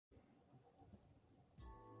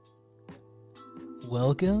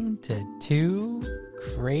Welcome to Two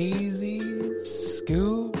Crazy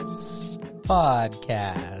Scoops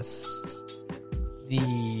Podcast,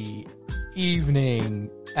 the evening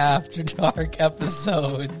after dark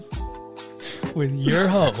episodes with your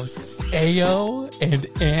hosts, Ao and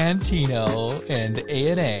Antino and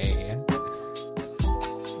A&A.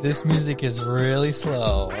 This music is really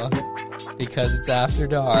slow because it's after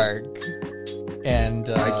dark, and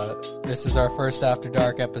this is our first after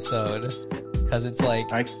dark episode because it's like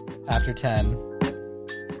after 10.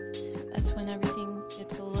 That's when everything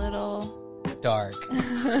gets a little dark.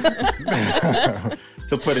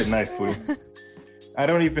 To put it nicely. I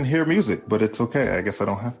don't even hear music, but it's okay. I guess I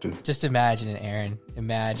don't have to. Just imagine it, Aaron.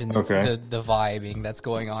 Imagine the vibing that's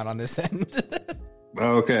going on this end.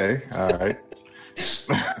 Okay. All right.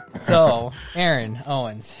 So, Aaron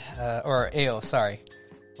Owens, or Ao, sorry.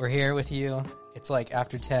 We're here with you. It's like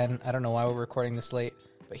after 10. I don't know why we're recording this late,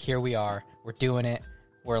 but here we are. We're doing it.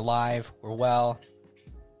 We're live. We're well.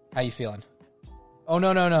 How you feeling? Oh,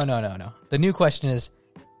 no. The new question is,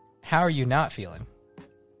 how are you not feeling?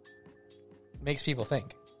 Makes people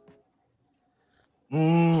think.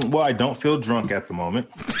 Well, I don't feel drunk at the moment,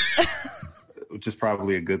 which is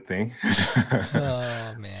probably a good thing.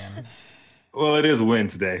 Oh, man. Well, it is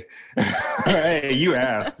Wednesday. Hey, you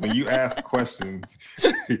ask. When you ask questions,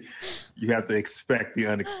 you have to expect the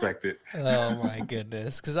unexpected. Oh, my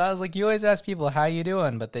goodness. Because I was like, you always ask people, how you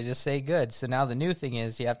doing? But they just say good. So now the new thing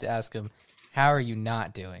is you have to ask them, how are you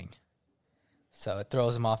not doing? So it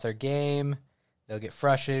throws them off their game. They'll get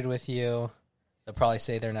frustrated with you. They'll probably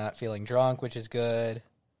say they're not feeling drunk, which is good.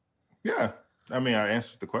 Yeah. I mean, I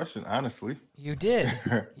answered the question, honestly. You did.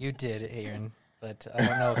 You did, Aaron. But I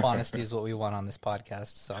don't know if honesty is what we want on this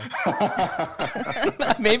podcast. So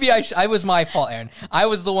maybe I was my fault, Aaron. I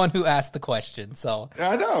was the one who asked the question. So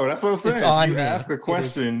I know. That's what I'm saying. It's on you me. ask a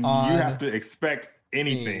question, you have to expect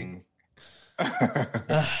anything.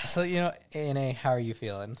 So, A&A, how are you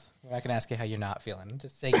feeling? We're not going to ask you how you're not feeling.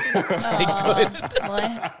 Just say good.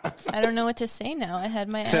 Well, I don't know what to say now. I had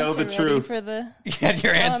my Tell answer the ready truth. for the... You had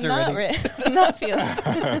your answer ready. I'm not feeling...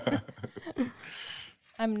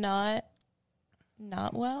 I'm not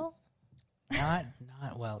well. Not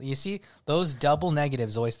well. You see, those double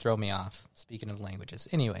negatives always throw me off, speaking of languages.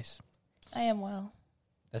 Anyways. I am well.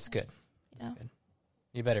 That's good. That's good.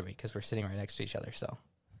 You better be, because we're sitting right next to each other, so...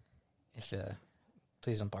 If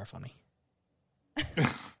please don't barf on me.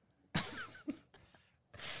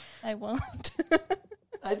 I won't.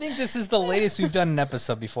 I think this is the latest we've done an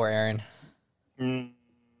episode before, Aaron. I There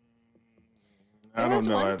don't was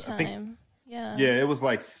know. one I time. think, yeah, it was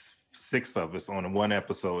like 6 of us on one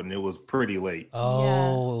episode, and it was pretty late. Oh,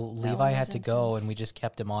 Yeah, that Levi one had was to go, intense. and we just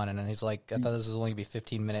kept him on, and then he's like, I thought this was only going to be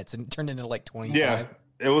 15 minutes, and it turned into like 25. Yeah,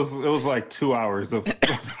 it was like 2 hours of.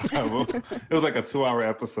 It was like a 2-hour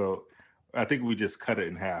episode. I think we just cut it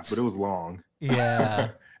in half, but it was long.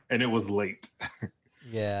 Yeah. And it was late.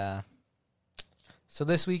 Yeah. So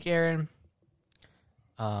this week, Aaron,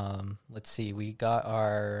 let's see. We got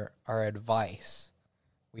our advice.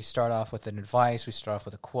 We start off with an advice. We start off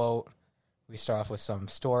with a quote. We start off with some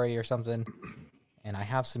story or something. And I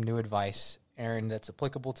have some new advice, Aaron, that's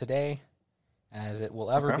applicable today, as it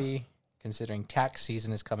will ever be, considering tax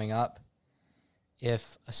season is coming up.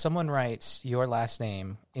 If someone writes your last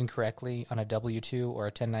name incorrectly on a W-2 or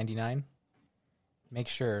a 1099, make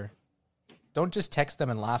sure, don't just text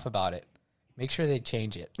them and laugh about it. Make sure they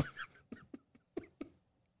change it.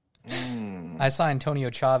 I saw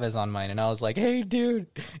Antonio Chavez on mine, and I was like, hey, dude,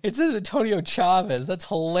 it says Antonio Chavez. That's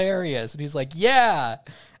hilarious. And he's like, yeah.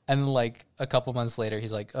 And like a couple months later,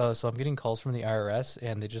 he's like, oh, so I'm getting calls from the IRS,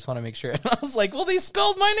 and they just want to make sure. And I was like, well, they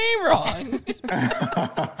spelled my name wrong.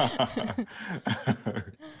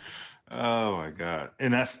 Oh, my God.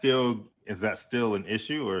 And is that still an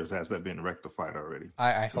issue, or has that been rectified already?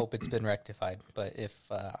 I hope it's been rectified, but if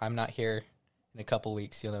I'm not here in a couple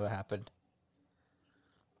weeks, you'll know what happened.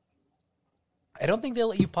 I don't think they'll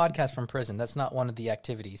let you podcast from prison. That's not one of the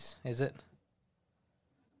activities, is it?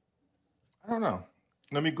 I don't know.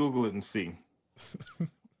 Let me Google it and see.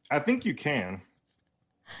 I think you can,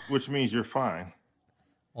 which means you're fine.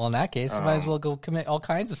 Well, in that case, you might as well go commit all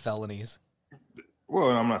kinds of felonies. Well,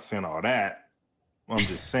 I'm not saying all that. I'm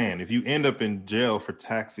just saying, if you end up in jail for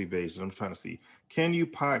tax evasion, I'm trying to see, can you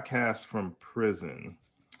podcast from prison?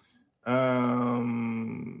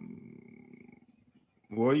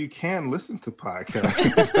 Well, you can listen to podcasts.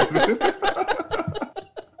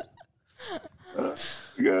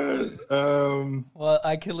 Good. Well,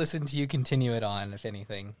 I could listen to you continue it on, if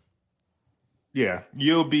anything. Yeah,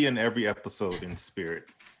 you'll be in every episode in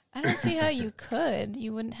spirit. I don't see how you could.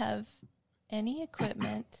 You wouldn't have any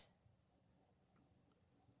equipment.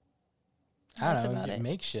 I That's don't know, about it.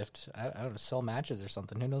 makeshift. I don't know, sell matches or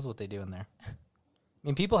something. Who knows what they do in there? I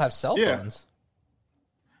mean, people have cell Yeah. phones.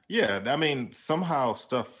 Yeah, I mean, somehow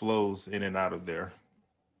stuff flows in and out of there.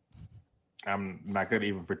 I'm not going to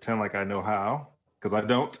even pretend like I know how, because I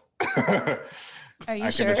don't. Are you I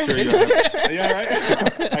sure? can assure you, yeah,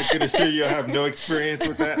 right? I can assure you I have no experience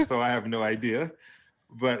with that, so I have no idea.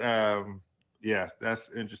 But yeah,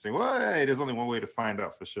 that's interesting. Well, hey, there's only one way to find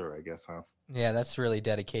out for sure, I guess, huh? Yeah, that's really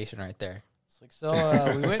dedication right there. It's like, so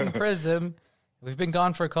we went in prison. We've been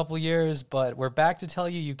gone for a couple years, but we're back to tell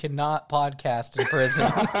you cannot podcast in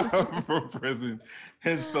prison. From prison,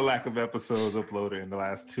 hence the lack of episodes uploaded in the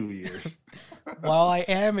last 2 years. While I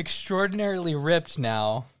am extraordinarily ripped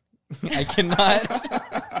now, I cannot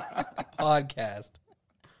podcast.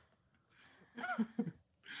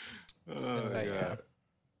 Oh, my yeah.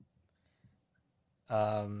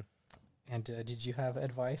 God. And did you have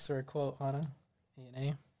advice or a quote, Anna?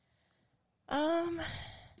 A&A?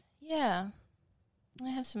 Yeah. I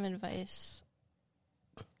have some advice.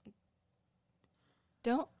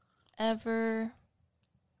 Don't ever,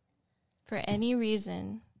 for any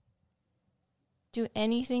reason, do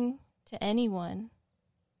anything to anyone,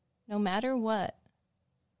 no matter what,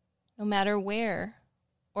 no matter where,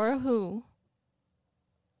 or who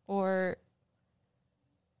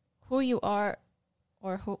you are,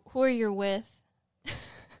 or who you're with,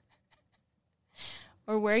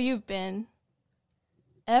 or where you've been,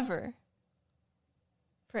 ever,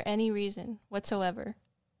 for any reason whatsoever.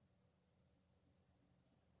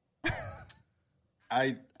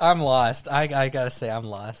 I'm lost. I gotta say, I'm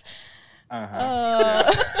lost. Yeah.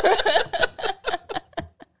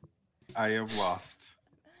 I am lost.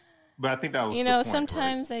 But I think that was You the know, point,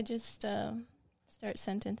 sometimes I just start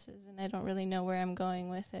sentences and I don't really know where I'm going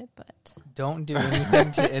with it, but Don't do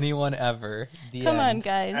anything to anyone ever. The come on, end.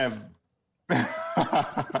 guys. That's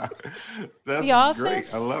The Office?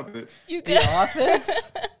 great. I love it. You The guys. Office?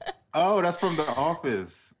 Oh, that's from The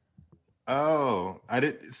Office. Oh,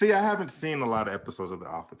 I haven't seen a lot of episodes of The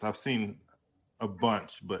Office. I've seen a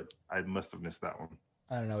bunch, but I must have missed that one.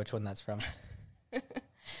 I don't know which one that's from.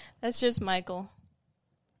 That's just Michael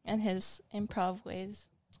and his improv ways.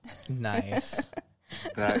 Nice.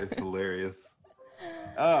 That is hilarious.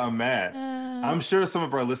 Oh, I'm mad. I'm sure some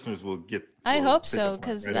of our listeners will get. I will hope pick so, up on it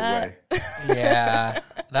 'cause right that- away. Yeah,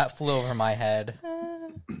 that flew over my head.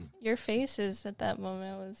 Your faces at that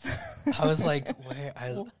moment was. I was like, where? I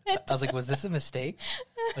was like, was this a mistake?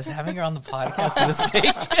 Was having her on the podcast a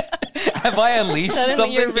mistake? Have I unleashed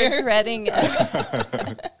Suddenly you're something here? regretting it.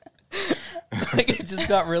 Like, it just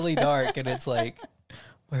got really dark, and it's like,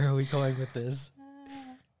 where are we going with this?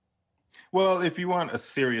 Well, if you want a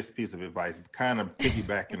serious piece of advice, kind of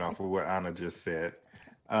piggybacking off of what Anna just said.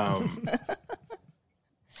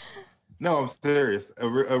 No, I'm serious.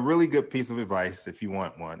 A really good piece of advice, if you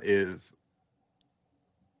want one, is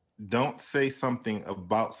don't say something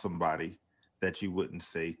about somebody that you wouldn't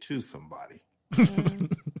say to somebody.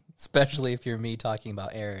 Especially if you're me talking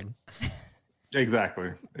about Aaron.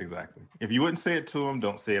 Exactly. If you wouldn't say it to them,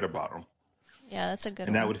 don't say it about them. Yeah, that's a good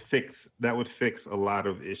And one. that would fix a lot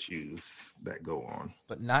of issues that go on.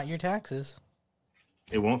 But not your taxes.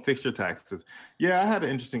 It won't fix your taxes. Yeah, I had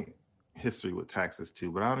an interesting history with taxes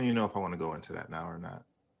too, but I don't even know if I want to go into that now or not.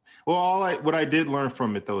 Well, what I did learn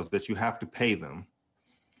from it though is that you have to pay them.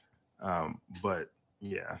 But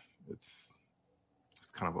yeah, it's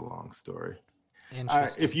kind of a long story.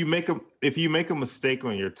 If you make a mistake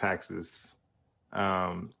on your taxes,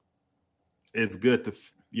 it's good to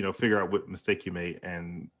figure out what mistake you made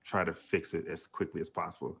and try to fix it as quickly as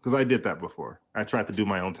possible. Because I did that before. I tried to do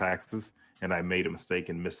my own taxes and I made a mistake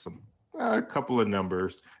and missed a couple of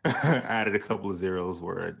numbers, added a couple of zeros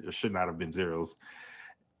where it should not have been zeros.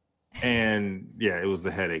 And yeah, it was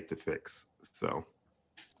a headache to fix. So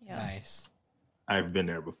Yeah. Nice. I've been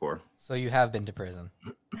there before. So you have been to prison.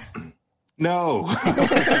 No, I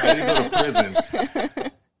didn't go to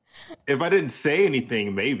prison. If I didn't say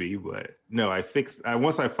anything, maybe, but no,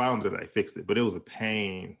 once I found it, I fixed it. But it was a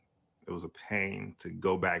pain. It was a pain to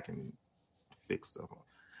go back and fix stuff.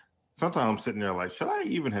 Sometimes I'm sitting there like, should I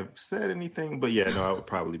even have said anything? But yeah, no, I would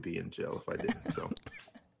probably be in jail if I didn't. So It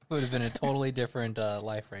would have been a totally different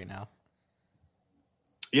life right now.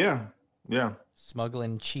 yeah.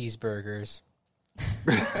 Smuggling cheeseburgers.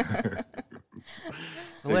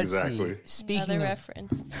 So let's Exactly. see. Speaking Another of,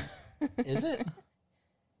 reference. is it?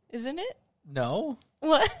 Isn't it? No.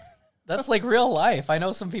 What? That's like real life. I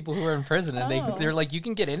know some people who are in prison and Oh. they're like, you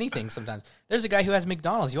can get anything sometimes. There's a guy who has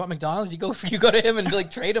McDonald's. You want McDonald's? You go to him and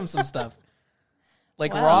like trade him some stuff.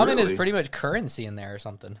 Like Wow. ramen is Really? pretty much currency in there or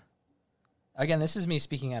something. Again, this is me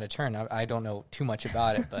speaking out of turn. I don't know too much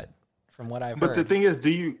about it, but from what I've But heard. the thing is,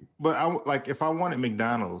 like if I wanted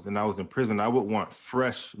McDonald's and I was in prison, I would want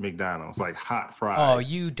fresh McDonald's, like hot fries. Oh,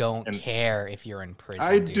 you don't And care if you're in prison.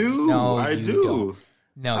 I dude. do. No, I you do. Don't.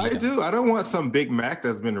 No, you I don't. do. I don't want some Big Mac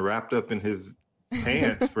that's been wrapped up in his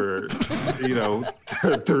pants for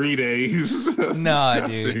 3 days. That's No,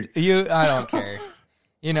 disgusting. dude. I don't care.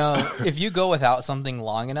 If you go without something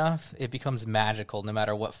long enough, it becomes magical no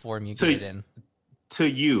matter what form you get it in. To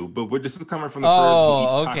you, but this is coming from the person who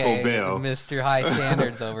eats okay. Taco Bell. Mr. High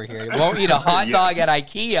Standards over here. Won't eat a hot dog at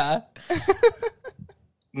IKEA.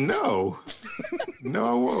 No,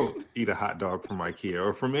 I won't eat a hot dog from IKEA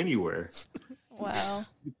or from anywhere. Wow.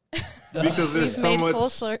 Because there's We've so made much. full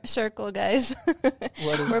circle, guys.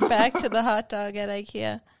 We're back to the hot dog at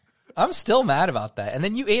IKEA. I'm still mad about that. And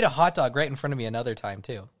then you ate a hot dog right in front of me another time,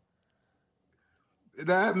 too.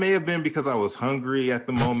 That may have been because I was hungry at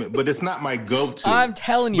the moment, but it's not my go-to. I'm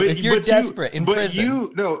telling you, if you're desperate in prison.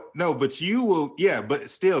 But you will, yeah, but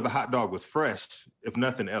still the hot dog was fresh, if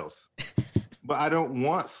nothing else. But I don't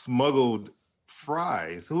want smuggled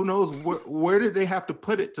fries. Who knows where did they have to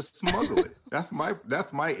put it to smuggle it? That's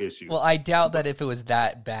my issue. Well, I doubt that if it was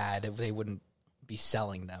that bad, they wouldn't be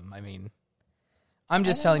selling them. I mean, I'm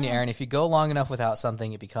just telling you, Aaron, if you go long enough without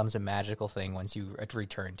something, it becomes a magical thing once you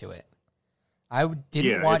return to it. I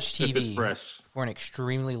didn't watch TV for an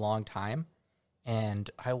extremely long time, and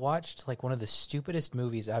I watched like one of the stupidest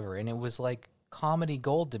movies ever, and it was like comedy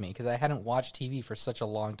gold to me because I hadn't watched TV for such a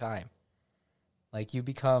long time. Like, you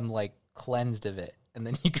become like cleansed of it, and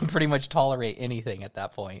then you can pretty much tolerate anything at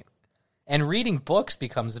that point. And reading books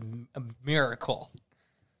becomes a miracle.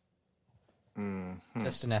 Mm-hmm.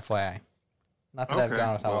 Just an FYI. Not that I've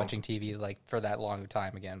gone without watching TV like for that long of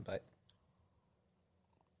time again, but.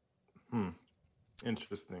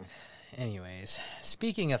 Interesting. Anyways,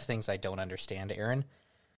 speaking of things I don't understand, Aaron,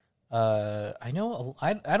 I know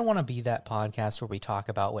I don't want to be that podcast where we talk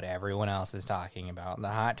about what everyone else is talking about, the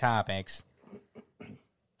hot topics.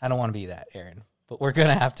 I don't want to be that, Aaron, but we're going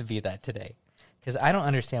to have to be that today because I don't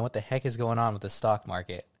understand what the heck is going on with the stock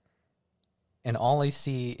market. And all I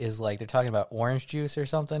see is like they're talking about orange juice or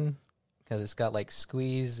something because it's got like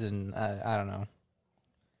squeeze and I don't know,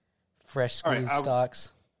 fresh squeeze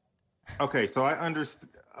stocks. Okay, so I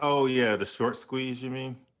understand. Oh, yeah, the short squeeze, you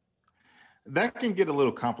mean? That can get a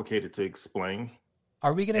little complicated to explain.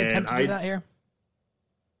 Are we going to attempt to do that here?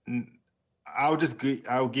 I'll just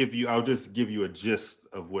give you a gist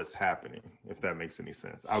of what's happening, if that makes any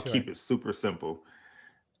sense. I'll keep it super simple.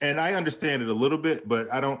 And I understand it a little bit,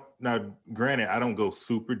 but I don't. Now, granted, I don't go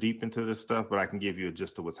super deep into this stuff, but I can give you a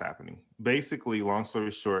gist of what's happening. Basically, long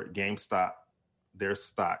story short, GameStop, their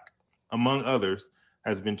stock, among others,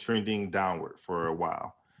 has been trending downward for a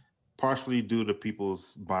while, partially due to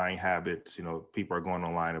people's buying habits. People are going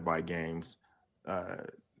online to buy games.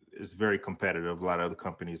 It's very competitive. A lot of other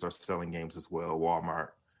companies are selling games as well, Walmart,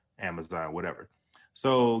 Amazon, whatever.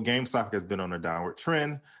 So GameStop has been on a downward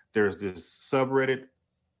trend. There's this subreddit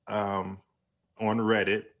on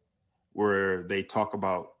Reddit where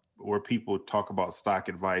people talk about stock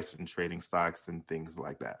advice and trading stocks and things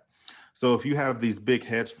like that. So if you have these big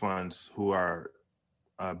hedge funds who are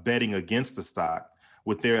betting against the stock,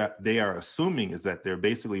 what they are assuming is that they're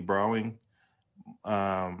basically borrowing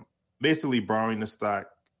the stock,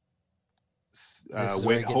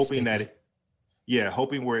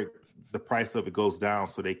 hoping where the price of it goes down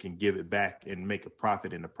so they can give it back and make a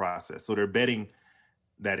profit in the process. So they're betting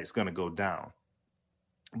that it's going to go down.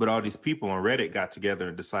 But all these people on Reddit got together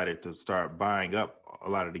and decided to start buying up a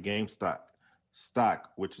lot of the GameStop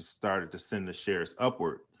stock, which has started to send the shares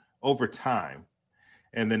upward over time.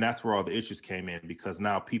 And then that's where all the issues came in, because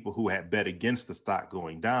now people who had bet against the stock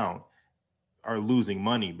going down are losing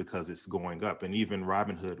money because it's going up. And even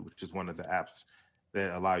Robinhood, which is one of the apps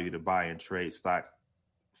that allow you to buy and trade stock,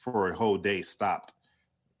 for a whole day stopped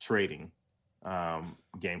trading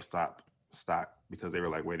GameStop stock because they were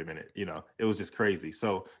like, wait a minute, it was just crazy.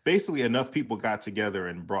 So basically enough people got together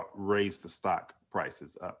and raised the stock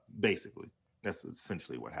prices up. Basically, that's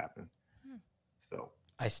essentially what happened. So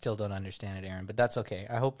I still don't understand it, Aaron, but that's okay.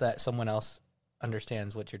 I hope that someone else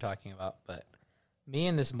understands what you're talking about. But me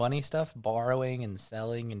and this money stuff, borrowing and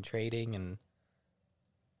selling and trading and...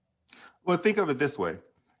 Well, think of it this way.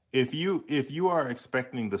 If you are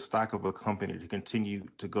expecting the stock of a company to continue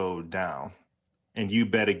to go down and you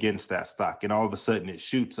bet against that stock and all of a sudden it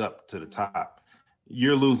shoots up to the top,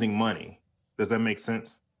 you're losing money. Does that make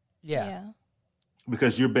sense? Yeah.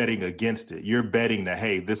 Because you're betting against it. You're betting that,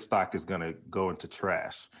 hey, this stock is going to go into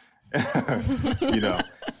trash.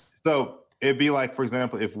 So it'd be like, for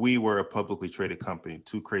example, if we were a publicly traded company,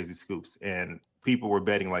 Two Crazy Scoops, and people were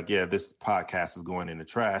betting like, yeah, this podcast is going in the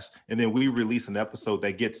trash. And then we release an episode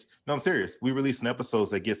that gets, no, I'm serious. We release an episode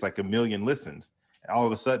that gets like 1 million listens. And all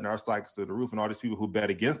of a sudden our stock's to the roof, and all these people who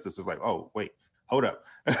bet against us is like, oh, wait, hold up.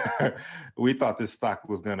 We thought this stock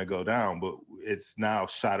was going to go down, but it's now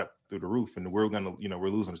shot up through the roof, and we're going to, we're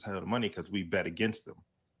losing a ton of money because we bet against them,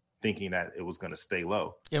 thinking that it was going to stay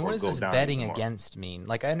low. And what does this betting against mean?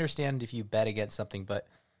 Like, I understand if you bet against something, but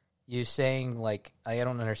you're saying, like, I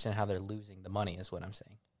don't understand how they're losing the money is what I'm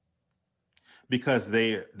saying. Because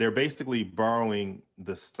they're basically borrowing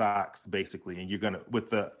the stocks, basically, and you're gonna with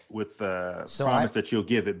the promise that you'll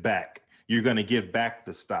give it back. You're gonna give back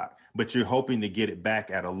the stock, but you're hoping to get it back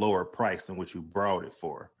at a lower price than what you borrowed it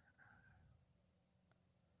for.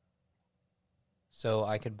 So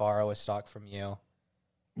I could borrow a stock from you.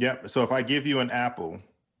 Yep. So if I give you an Apple,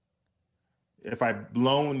 if I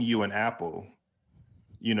loan you an Apple,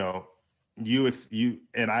 you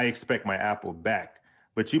and I expect my Apple back.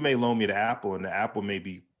 But you may loan me the Apple, and the Apple may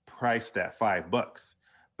be priced at $5.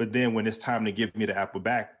 But then when it's time to give me the Apple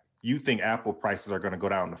back, you think Apple prices are going to go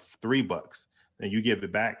down to $3. Then you give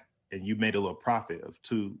it back, and you made a little profit of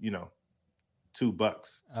 $2.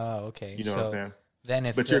 Oh, okay. You know what I'm saying? Then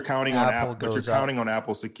if you're counting on Apple, but you're counting on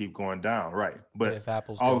Apples to keep going down, right? But if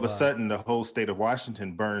Apple's all of a sudden the whole state of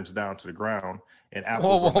Washington burns down to the ground, and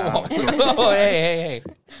Apple's whoa, hey,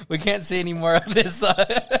 we can't see any more of this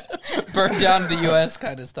burn down the U.S.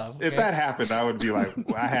 kind of stuff. Okay? If that happened, I would be like,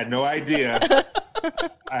 I had no idea.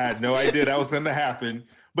 I had no idea that was going to happen.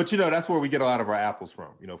 But that's where we get a lot of our apples from.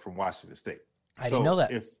 From Washington State. I didn't know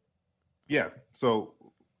that.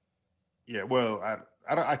 Well,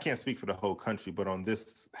 I can't speak for the whole country, but on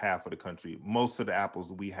this half of the country, most of the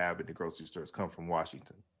apples we have in the grocery stores come from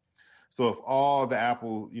Washington. So if all the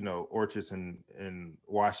apple, orchards in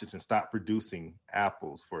Washington stop producing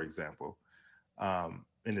apples, for example,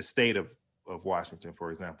 in the state of Washington,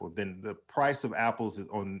 for example, then the price of apples is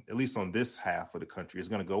at least on this half of the country is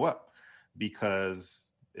going to go up because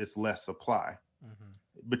it's less supply. Mm-hmm.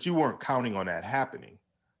 But you weren't counting on that happening.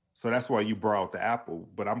 So that's why you brought the apple.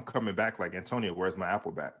 But I'm coming back like, Antonio, where's my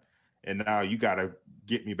apple back? And now you got to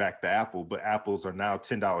get me back the apple. But apples are now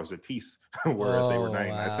 $10 a piece, whereas they were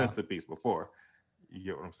 99 cents a piece before. You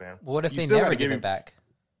get what I'm saying? What if they never give it back?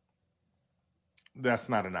 That's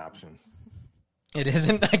not an option. It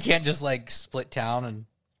isn't? I can't just like split town and...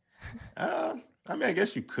 I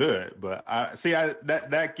guess you could, but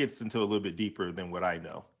that gets into a little bit deeper than what I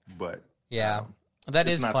know. But yeah. That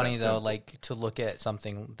is funny, though, like, to look at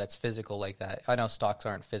something that's physical like that. I know stocks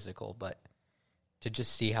aren't physical, but to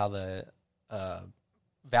just see how the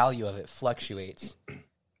value of it fluctuates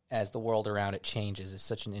as the world around it changes is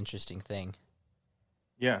such an interesting thing.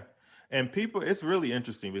 Yeah. And it's really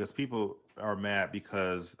interesting because people are mad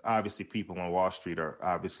because obviously people on Wall Street are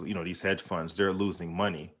obviously, these hedge funds, they're losing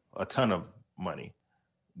money, a ton of money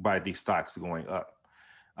by these stocks going up.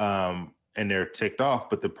 And they're ticked off.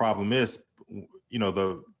 But the problem is,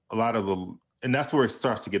 and that's where it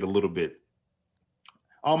starts to get a little bit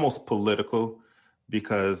almost political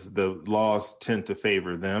because the laws tend to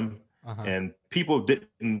favor them. Uh-huh. And people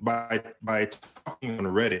didn't, by talking on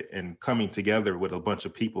Reddit and coming together with a bunch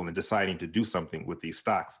of people and deciding to do something with these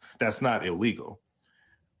stocks, that's not illegal.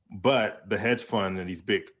 But the hedge fund and these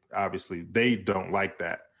big, obviously, they don't like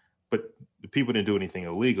that. But the people didn't do anything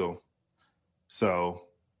illegal. So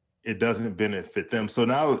it doesn't benefit them. So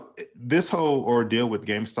now this whole ordeal with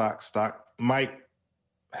GameStop stock might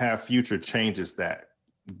have future changes that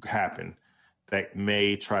happen that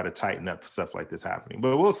may try to tighten up stuff like this happening.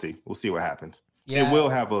 But we'll see. We'll see what happens. Yeah. It will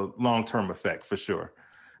have a long-term effect for sure.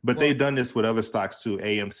 But they've done this with other stocks too,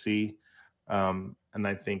 AMC. And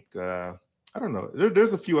I think, I don't know,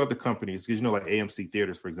 there's a few other companies, because, like AMC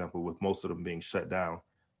Theaters, for example, with most of them being shut down,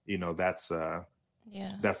 that's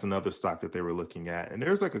another stock that they were looking at. And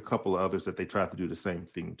there's like a couple of others that they tried to do the same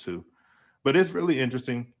thing too. But it's really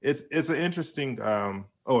interesting. It's an interesting,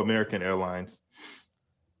 American Airlines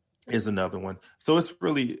is another one. So it's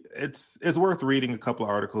worth reading a couple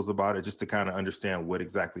of articles about it just to kind of understand what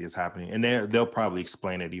exactly is happening. And they'll probably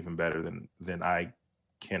explain it even better than I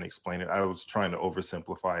can explain it. I was trying to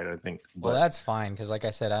oversimplify it, I think. Well, that's fine, because like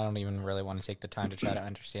I said, I don't even really want to take the time to try to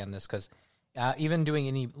understand this, because even doing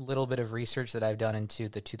any little bit of research that I've done into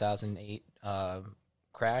the 2008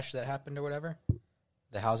 crash that happened or whatever,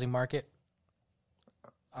 the housing market,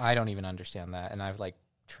 I don't even understand that. And I've like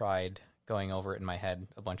tried going over it in my head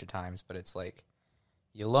a bunch of times, but it's like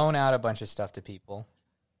you loan out a bunch of stuff to people.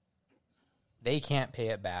 They can't pay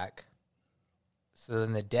it back. So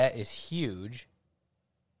then the debt is huge.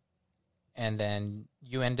 And then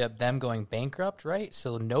you end up them going bankrupt, right?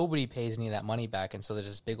 So nobody pays any of that money back. And so there's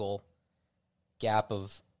this big old gap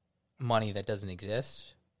of money that doesn't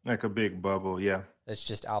exist. Like a big bubble, yeah. That's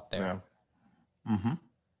just out there. Yeah. Mm-hmm.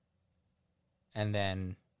 And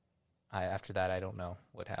then after that, I don't know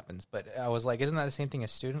what happens. But I was like, isn't that the same thing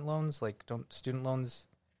as student loans? Like, don't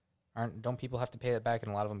people have to pay it back?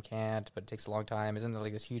 And a lot of them can't, but it takes a long time. Isn't there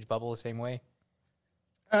like this huge bubble the same way?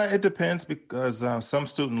 It depends because some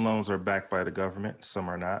student loans are backed by the government, some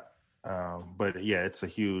are not. But yeah, it's a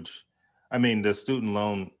huge. I mean, the student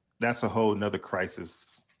loan, that's a whole nother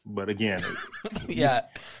crisis. But again, Yeah.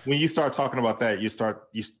 when you start talking about that,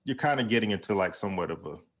 you're kind of getting into like somewhat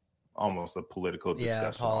of almost a political discussion.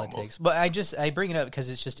 Yeah, politics. Almost. But I bring it up because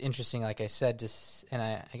it's just interesting, like I said, and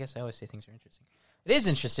I guess I always say things are interesting. It is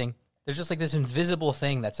interesting. There's just like this invisible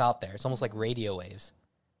thing that's out there. It's almost like radio waves.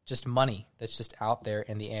 Just money that's just out there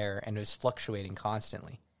in the air and is fluctuating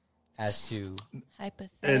constantly as to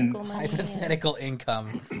hypothetical money. Hypothetical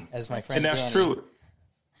income, as my friend And that's Danny. true.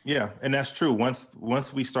 Yeah, and that's true. Once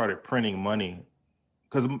we started printing money,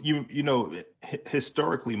 because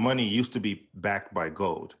historically money used to be backed by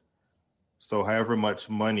gold. So however much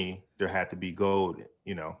money there had to be gold,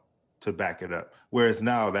 to back it up. Whereas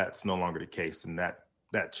now that's no longer the case, and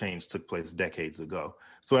that change took place decades ago.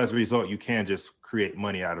 So as a result, you can just create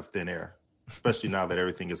money out of thin air, especially now that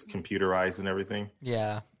everything is computerized and everything.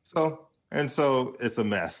 Yeah. So it's a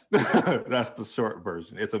mess. That's the short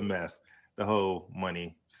version. It's a mess. The whole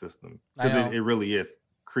money system, because it really is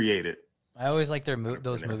created. I always like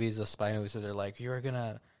those movies, those spy movies, where they're like, "You're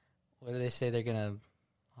gonna," what do they say? They're gonna.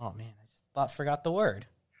 Oh man, I just forgot the word.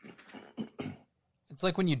 It's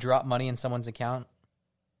like when you drop money in someone's account.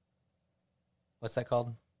 What's that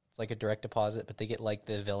called? It's like a direct deposit, but they get like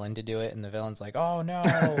the villain to do it, and the villain's like, "Oh no!"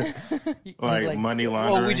 like money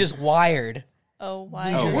laundering. Oh, we just wired. Oh, We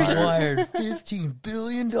why? just wired $15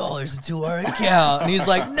 billion into our account, and he's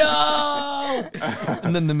like, "No!"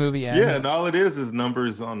 And then the movie ends. Yeah, and all it is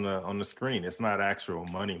numbers on the screen. It's not actual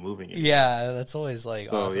money moving. Yeah, that's always like.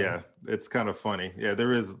 So awesome. yeah, it's kind of funny. Yeah,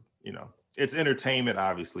 there is. It's entertainment,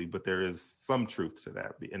 obviously, but there is some truth to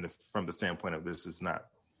that. From the standpoint of this, is not.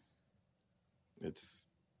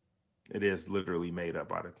 It is literally made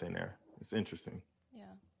up out of thin air. It's interesting. Yeah,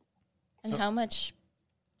 and how much,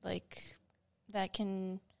 like, that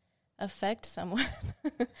can affect someone.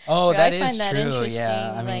 Oh, that I is find that true. interesting.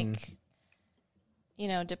 Yeah, I mean,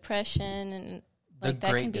 like, depression and the like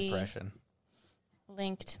that Great can be Depression.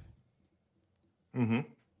 linked. Mm-hmm.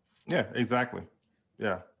 Yeah, exactly.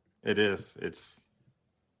 Yeah, it is. It's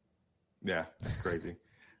crazy.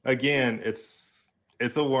 Again, it's a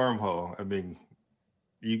wormhole. I mean,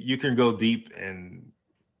 you can go deep and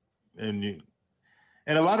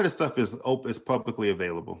a lot of the stuff is publicly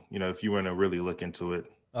available. If you want to really look into it.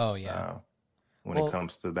 Oh yeah. When it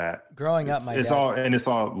comes to that, growing up, it's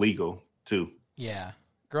all legal too. Yeah,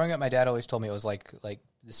 growing up, my dad always told me it was like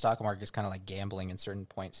the stock market is kind of like gambling in certain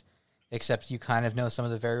points, except you kind of know some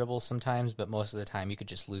of the variables sometimes, but most of the time you could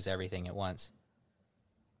just lose everything at once.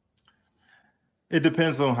 It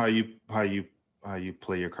depends on how you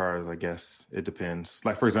play your cards, I guess. It depends.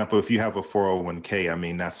 Like, for example, if you have a 401k, I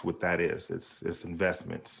mean, that's what that is. It's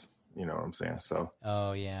investments. You know what I'm saying? So.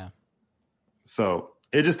 Oh yeah. So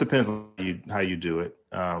it just depends on how you do it.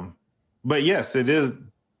 But yes, it is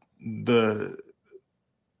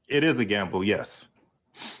a gamble. Yes.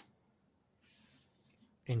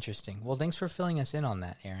 Interesting. Well, thanks for filling us in on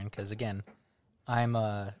that, Aaron. Because again, I'm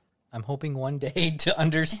hoping one day to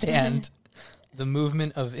understand the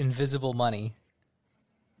movement of invisible money.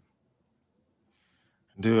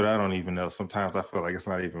 Dude, I don't even know. Sometimes I feel like it's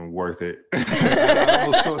not even worth it. I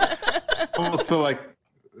almost feel like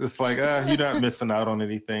it's like you're not missing out on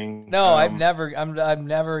anything. No, I'm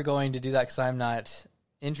never going to do that because I'm not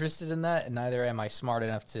interested in that, and neither am I smart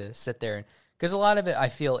enough to sit there. Because a lot of it, I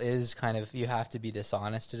feel, is kind of you have to be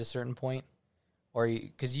dishonest at a certain point, or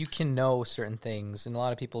because you can know certain things, and a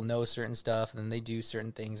lot of people know certain stuff, and then they do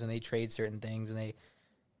certain things, and they trade certain things, and they.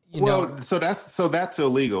 So that's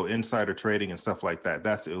illegal. Insider trading and stuff like that.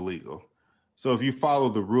 That's illegal. So if you follow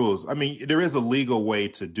the rules, I mean, there is a legal way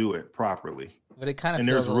to do it properly. But it kind of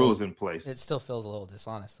there's rules in place. It still feels a little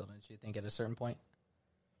dishonest, though, don't you think? At a certain point.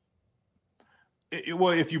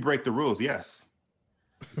 Well, if you break the rules, yes.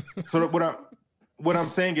 So what I'm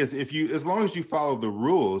saying is, as long as you follow the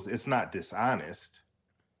rules, it's not dishonest.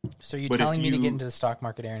 So you're telling me to get into the stock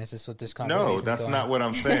market, Aaron? Is this what this conversation is? No, that's not what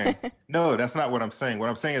I'm saying. No, that's not what I'm saying. What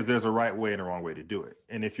I'm saying is there's a right way and a wrong way to do it.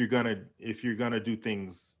 And if you're gonna do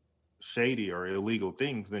things shady or illegal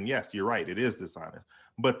things, then yes, you're right. It is dishonest.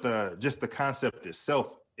 But just the concept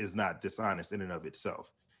itself is not dishonest in and of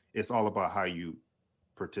itself. It's all about how you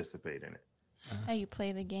participate in it. How you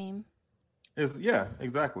play the game. Yeah,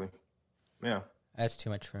 exactly. Yeah. That's too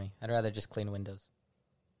much for me. I'd rather just clean windows.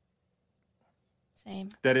 Same.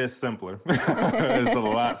 That is simpler. It's a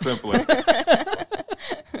lot simpler.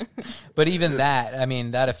 But even that, I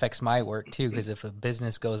mean, that affects my work too, because if a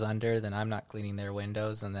business goes under, then I'm not cleaning their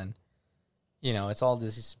windows, and then, it's all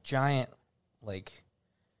this giant, like,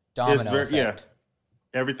 domino effect. Yeah,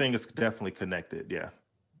 everything is definitely connected, yeah.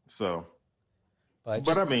 So,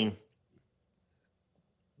 but I mean,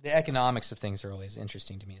 the economics of things are always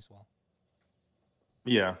interesting to me as well.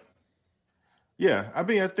 Yeah. I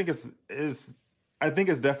mean, I think it's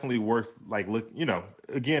definitely worth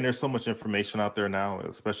again, there's so much information out there now,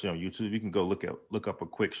 especially on YouTube. You can go look up a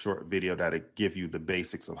quick short video that'll give you the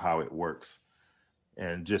basics of how it works.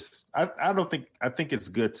 And just I think it's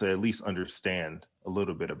good to at least understand a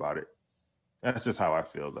little bit about it. That's just how I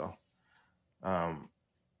feel though.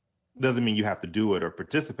 Doesn't mean you have to do it or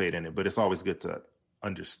participate in it, but it's always good to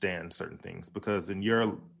understand certain things, because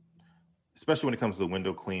especially when it comes to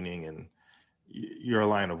window cleaning and your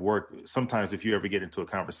line of work, sometimes if you ever get into a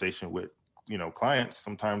conversation with, clients,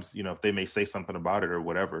 sometimes, if they may say something about it or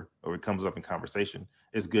whatever, or it comes up in conversation,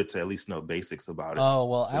 it's good to at least know basics about it. Oh,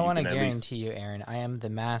 well, so I want to guarantee you, Aaron, I am the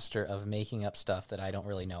master of making up stuff that I don't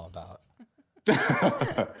really know about.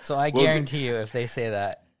 So I guarantee you, if they say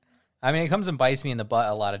that, I mean, it comes and bites me in the butt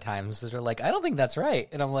a lot of times. They're like, I don't think that's right.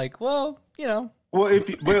 And I'm like, well, Well, if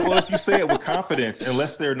you say it with confidence,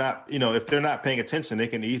 unless they're not, if they're not paying attention, they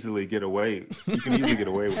can easily get away. You can easily get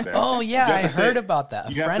away with that. Oh yeah, I heard about that.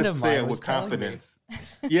 A friend of mine was with confidence.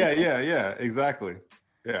 Yeah, exactly.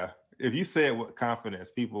 Yeah, if you say it with confidence,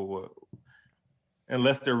 people will,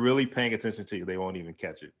 unless they're really paying attention to you, they won't even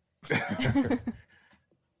catch it.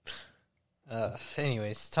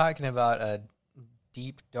 Anyways, talking about a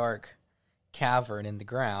deep, dark cavern in the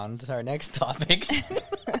ground, our next topic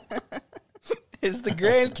is the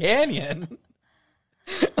Grand Canyon,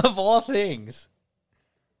 of all things.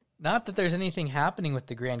 Not that there's anything happening with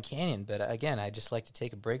the Grand Canyon, but again, I just like to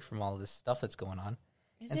take a break from all of this stuff that's going on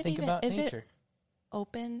and think about nature. Is it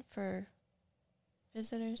open for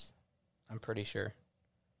visitors? I'm pretty sure.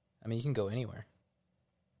 I mean, you can go anywhere.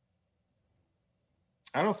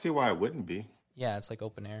 I don't see why it wouldn't be. Yeah, it's like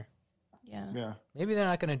open air. Yeah. Maybe they're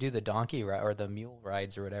not going to do the donkey ride or the mule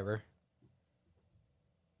rides or whatever.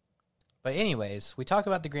 But anyways, we talk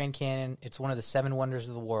about the Grand Canyon. It's one of the 7 wonders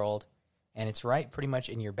of the world, and it's right pretty much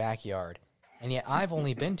in your backyard. And yet I've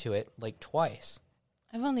only been to it like twice.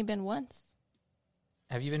 I've only been once.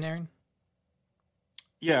 Have you been, Aaron?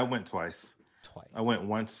 Yeah, I went twice. Twice. I went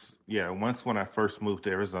once. Yeah, once when I first moved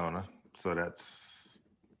to Arizona. So that's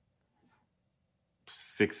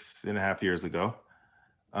 6.5 years ago.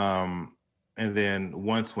 And then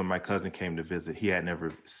once when my cousin came to visit, he had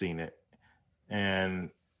never seen it.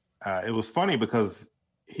 And it was funny because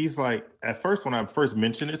he's like, at first, when I first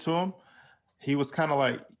mentioned it to him, he was kind of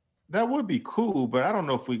like, that would be cool, but I don't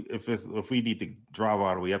know if we need to drive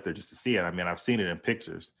all the way up there just to see it. I mean, I've seen it in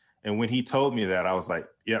pictures. And when he told me that, I was like,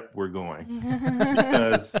 yep, we're going.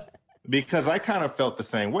 because I kind of felt the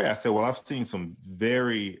same way. I said, well, I've seen some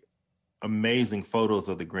very amazing photos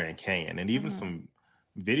of the Grand Canyon and even some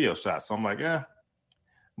video shots. So I'm like, yeah.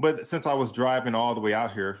 But since I was driving all the way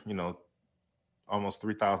out here, almost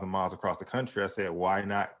 3,000 miles across the country, I said, why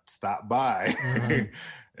not stop by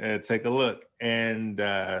and take a look? And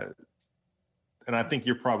I think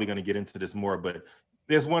you're probably going to get into this more, but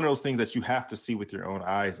there's one of those things that you have to see with your own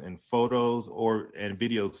eyes, and photos and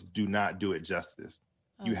videos do not do it justice.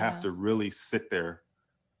 You have to really sit there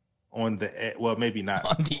on the edge. Well, maybe not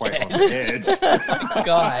quite on the edge.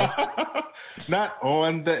 Gosh. Not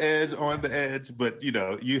on the edge, but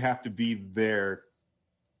you have to be there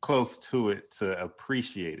close to it to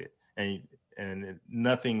appreciate it. And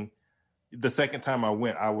nothing, the second time I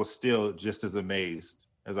went, I was still just as amazed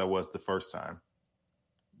as I was the first time,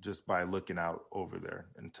 just by looking out over there,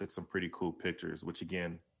 and took some pretty cool pictures, which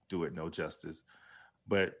again, do it no justice.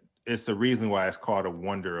 But it's the reason why it's called a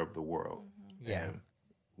wonder of the world. Yeah.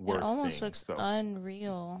 It almost looks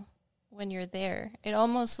unreal when you're there. It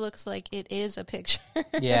almost looks like it is a picture.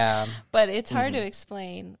 Yeah. But it's hard to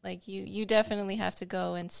explain. Like you definitely have to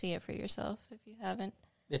go and see it for yourself if you haven't.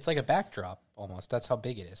 It's like a backdrop almost. That's how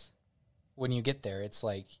big it is. When you get there, it's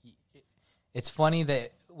like, it's funny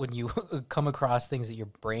that when you come across things that your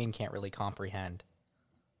brain can't really comprehend,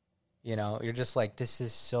 you're just like, this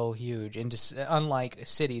is so huge. And just unlike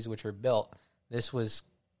cities which were built, this was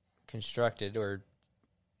constructed or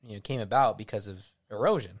came about because of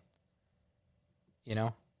erosion.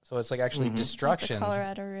 So it's like actually destruction. Like the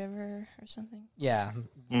Colorado River or something. Yeah,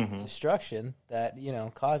 destruction that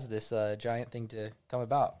caused this giant thing to come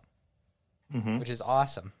about, which is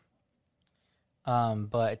awesome.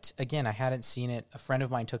 But again, I hadn't seen it. A friend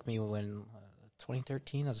of mine took me when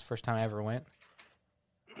 2013. That was the first time I ever went,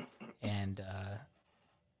 and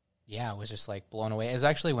I was just like blown away. It was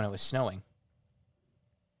actually when it was snowing.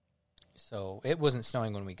 So it wasn't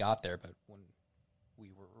snowing when we got there, but when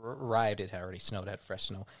we arrived, it had already snowed, had fresh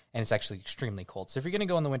snow, and it's actually extremely cold. So if you're going to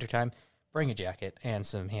go in the wintertime, bring a jacket and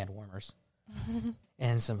some hand warmers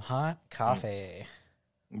and some hot coffee.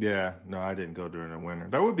 Yeah, no, I didn't go during the winter.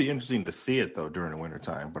 That would be interesting to see it though during the winter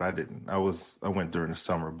time, but I didn't. I went during the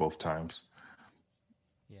summer both times.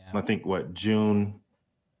 Yeah. I think June,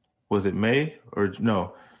 was it May or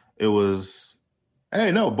no? It was,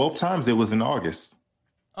 both times it was in August.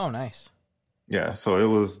 Oh, nice. Yeah,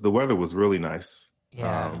 so the weather was really nice.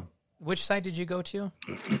 Yeah. Which side did you go to?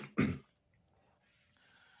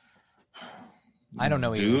 I don't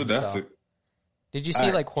know. Dude, Did you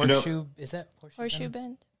see like Horseshoe? Is that Horseshoe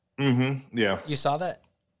Bend? Mm-hmm. Yeah. You saw that?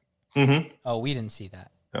 Mm-hmm. Oh, we didn't see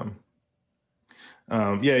that.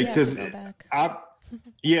 Because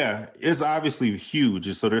it's obviously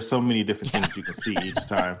huge, so there's so many different things you can see each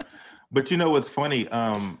time. But you know what's funny?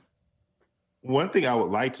 One thing I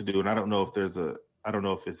would like to do, and I don't know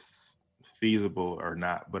if it's feasible or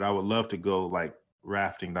not, but I would love to go like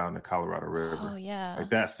rafting down the Colorado River. Oh yeah.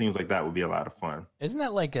 Like that seems like that would be a lot of fun. Isn't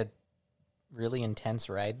that like a really intense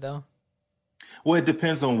ride though? Well, it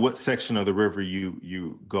depends on what section of the river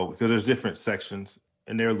you go, because there's different sections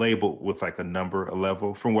and they're labeled with like a number, a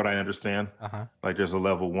level, from what I understand. Uh-huh. Like there's a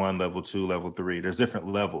level 1, level 2, level 3. There's different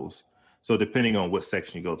levels. So depending on what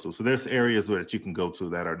section you go to. So there's areas that you can go to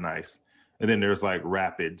that are nice. And then there's like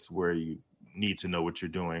rapids where you need to know what you're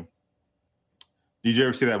doing. Did you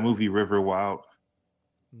ever see that movie River Wild?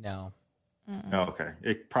 No. Oh, okay.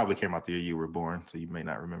 It probably came out the year you were born, so you may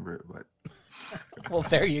not remember it, but Well,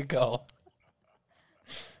 there you go.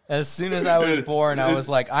 As soon as I was born, I was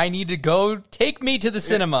like, I need to go. Take me to the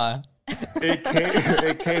cinema.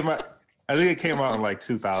 It came out. I think it came out in like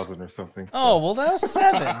 2000 or something. Oh, well, that was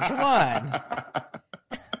 7. Come on.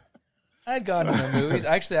 I'd gone to the movies.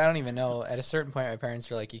 Actually, I don't even know. At a certain point, my parents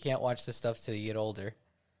were like, you can't watch this stuff till you get older.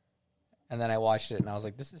 And then I watched it, and I was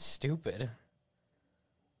like, this is stupid.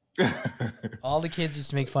 All the kids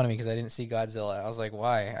used to make fun of me because I didn't see Godzilla. I was like,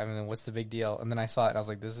 why? I mean, what's the big deal? And then I saw it, and I was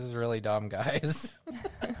like, this is really dumb, guys.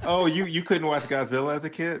 Oh, you couldn't watch Godzilla as a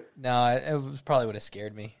kid? No, it probably would have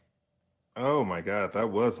scared me. Oh my God, that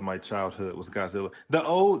was my childhood. Was Godzilla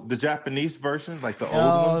the Japanese version, like the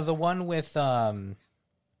old ones? The one with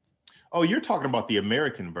Oh, you're talking about the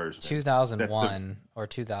American version, 2001 or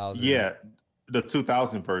 2000. Yeah, the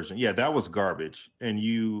 2000 version. Yeah, that was garbage, and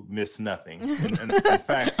you missed nothing. And in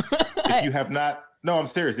fact, if you have not, no, I'm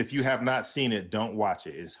serious. If you have not seen it, don't watch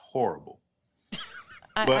it. It's horrible.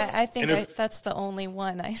 I think that's the only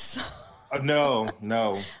one I saw. No.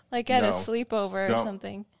 Like at a sleepover or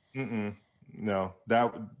something. No.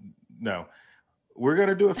 We're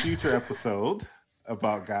gonna do a future episode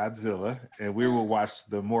about Godzilla, and we will watch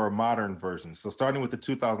the more modern version. So starting with the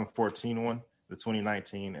 2014 one, the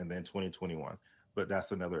 2019, and then 2021. But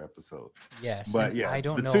that's another episode. Yes, but yeah, I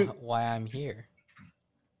don't know why I'm here.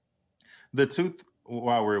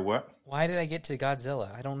 While we're what? Why did I get to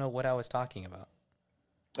Godzilla? I don't know what I was talking about.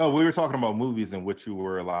 Oh, we were talking about movies in which you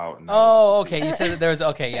were allowed. Oh, okay. You said that there was.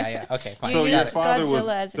 Okay, yeah. Okay, fine. You used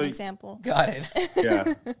Godzilla as an example. Got it.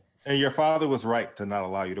 Yeah. And your father was right to not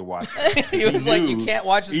allow you to watch it. He was like, you can't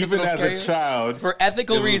watch this even as a child for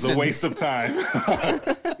ethical reasons. It was a waste of time.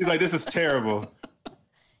 He's like, this is terrible.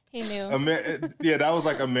 He knew. Yeah, that was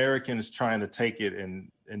like Americans trying to take it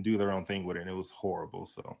and do their own thing with it, and it was horrible.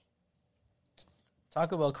 So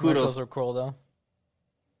Taco Bell commercials were cool, though.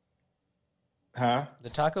 Huh?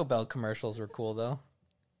 The Taco Bell commercials were cool, though.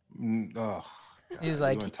 Oh, he was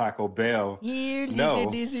like, Taco Bell. Here,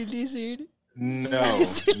 lizard. No.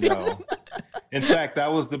 In fact,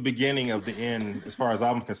 that was the beginning of the end, as far as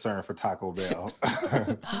I'm concerned, for Taco Bell.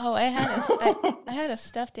 Oh, I had a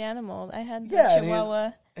stuffed animal. I had the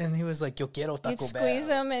Chihuahua. And he was like, yo quiero Taco Bell. Squeeze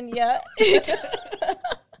him and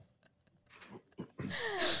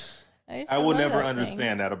I will never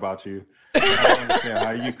understand that about you. I don't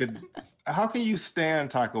understand how can you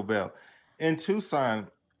stand Taco Bell? In Tucson,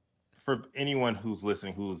 for anyone who's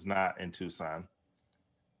listening who's not in Tucson,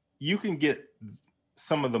 you can get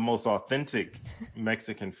some of the most authentic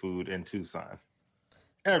Mexican food in Tucson.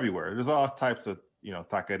 Everywhere. There's all types of,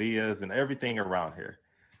 taquerias and everything around here.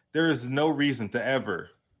 There is no reason to ever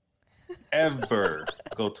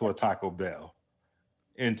go to a Taco Bell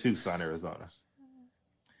in Tucson, Arizona.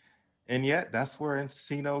 And yet, that's where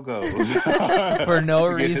Encino goes. For no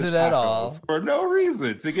reason at all. For no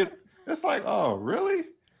reason. It's like, oh, really?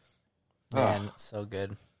 Man, so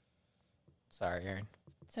good. Sorry, Aaron.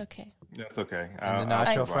 It's okay. That's okay. And the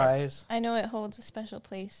nacho fries. I know it holds a special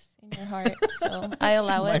place in your heart, so I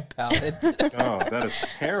allow My it. palate. Oh, that is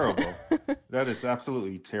terrible. That is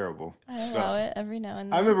absolutely terrible. I allow it every now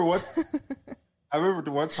and then. I remember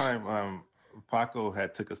the one time Paco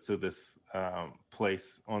had took us to this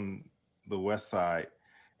place on the west side,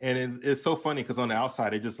 and it's so funny because on the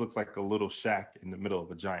outside it just looks like a little shack in the middle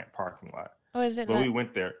of a giant parking lot. Oh, is it But we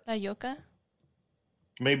went there. La Yoka?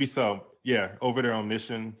 Maybe so. Yeah, over there on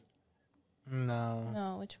Mission No.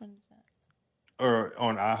 No, which one is that? or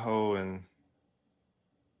on Ajo and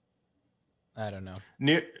I don't know.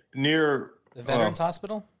 near The Veterans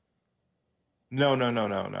Hospital? No.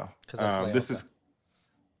 'Cause that's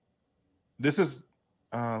This is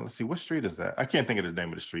let's see, what street is that? I can't think of the name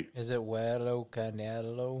of the street. Is it Huero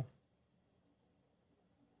Canelo?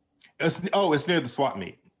 It's near the swap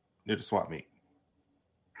meet. Near the swap meet.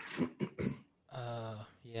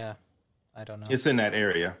 Yeah. I don't know. It's in that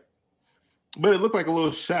area. But it looked like a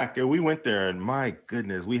little shack. And we went there, and my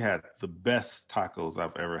goodness, we had the best tacos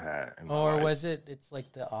I've ever had. In my Or life. was it? It's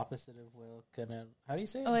like the opposite of Huero Canelo. How do you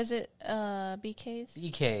say it? Oh, is it BK's?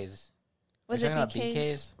 BK's. Was Are it you talking about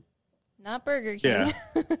BK's? Not Burger King. Yeah.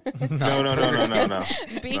 No.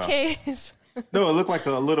 BK's. No, it looked like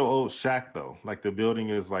a little old shack, though. Like the building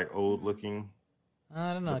is like old looking.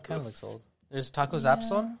 I don't know. It kind of looks old. There's Tacos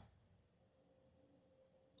Zapson?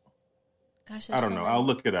 Gosh, I don't know. I'll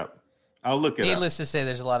look it up. Needless to say,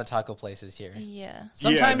 there's a lot of taco places here. Yeah.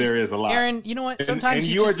 Sometimes, there is a lot. Aaron, you know what? Sometimes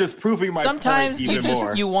and you are just proving my sometimes point you even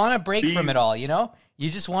more. you want to break from it all, you know? You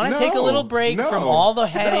just want to take a No, little break no, from all the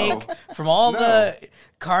headache, from all no. the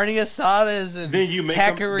carne asadas and then you make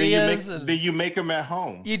taquerias. then you make them at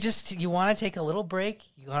home. You want to take a little break.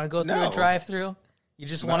 You want to go through No. a drive-through. You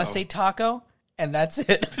just want to No. say taco, and that's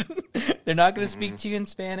it. They're not going to speak to you in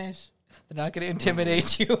Spanish. They're not going to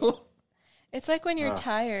intimidate you. It's like when you're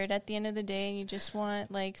tired at the end of the day and you just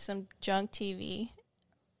want like some junk TV.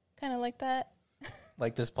 Kind of like that.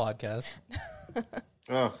 Like this podcast.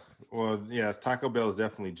 Oh, well, yes, Taco Bell is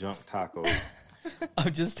definitely junk tacos.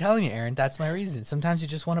 I'm just telling you, Aaron, that's my reason. Sometimes you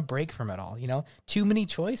just want to break from it all, you know? Too many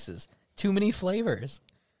choices, too many flavors.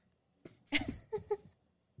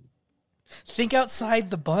 Think outside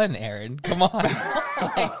the bun, Aaron. Come on.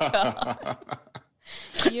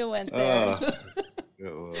 You went there.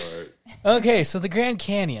 Good Lord. Okay, so the Grand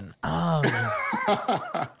Canyon.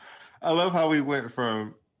 I love how we went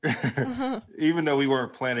from, even though we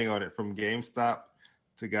weren't planning on it, from GameStop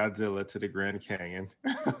to Godzilla to the Grand Canyon.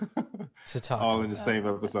 To taco. All in the same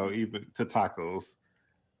episode, even to tacos.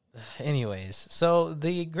 Anyways, so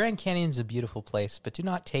the Grand Canyon is a beautiful place, but do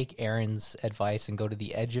not take Aaron's advice and go to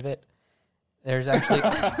the edge of it. There's actually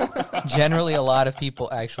generally a lot of people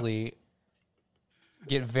actually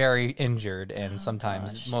get very injured and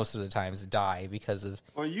sometimes, most of the times, die because of.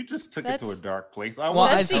 Well, you just took it That's- to a dark place. Well,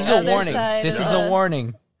 That's this is the a other warning. side This of is a the-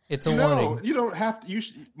 warning. It's a warning. You don't have to.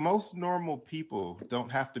 Most normal people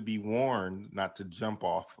don't have to be warned not to jump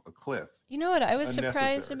off a cliff. You know what I was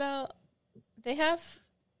surprised Unnecessary. about? They have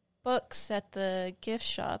books at the gift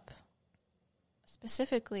shop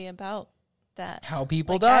specifically about that. How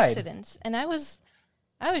people like died. accidents. And I was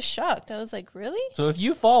shocked. I was like, really? So if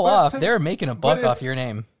you fall But off, to- they're making a but buck if- off your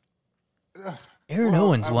name. Aaron Well,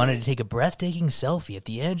 Owens I wanted mean- to take a breathtaking selfie at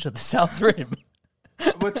the edge of the South Rim.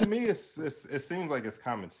 But to me, it seems like it's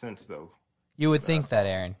common sense, though. You would think that,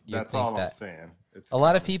 Aaron. You would That's think all I'm that. saying. It's A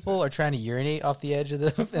lot of common people are trying to urinate off the edge of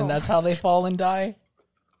the, and that's how they fall and die.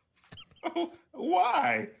 sense.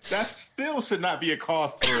 Why? That still should not be a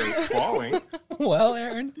cause for falling. Well,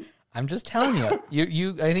 Aaron, I'm just telling you.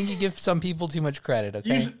 You. I think you give some people too much credit.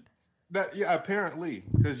 Okay. Yeah, apparently,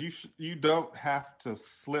 because you don't have to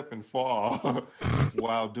slip and fall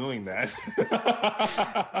while doing that.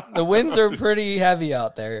 The winds are pretty heavy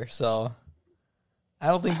out there, so I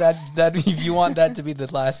don't think that if you want that to be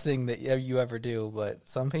the last thing that you ever do, but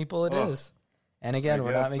some people it is. And again, I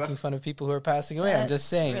we're not guess making that's- fun of people who are passing away. I'm just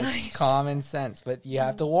That's saying really it's common sense, but you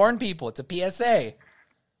have to warn people. It's a PSA.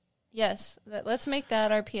 Yes. Let's make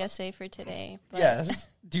that our PSA for today. But Yes.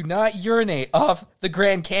 Do not urinate off the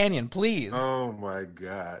Grand Canyon, please. Oh my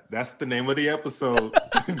God. That's the name of the episode.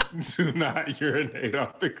 Do not urinate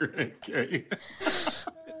off the Grand Canyon.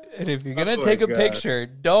 And if you're gonna Oh my take a God. picture,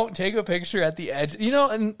 don't take a picture at the edge. You know,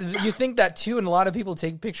 and you think that too. And a lot of people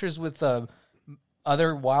take pictures with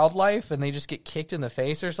other wildlife, and they just get kicked in the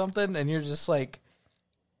face or something. And you're just like,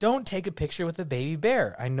 don't take a picture with a baby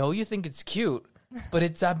bear. I know you think it's cute, but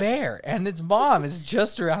it's a bear, and its mom is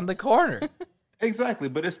just around the corner. Exactly,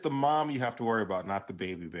 but it's the mom you have to worry about, not the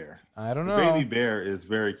baby bear. I don't The know. baby bear is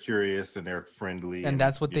very curious and they're friendly, And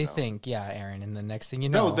that's what you they know. think. Yeah, Aaron. And the next thing you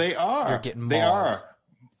No, know, they are. you're getting They mauled. are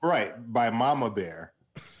right by mama bear,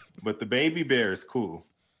 but the baby bear is cool.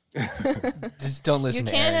 Just don't listen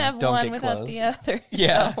You to can't Aaron. have Don't one get without close. the other.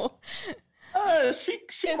 Yeah. No.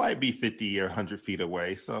 She might be 50 or 100 feet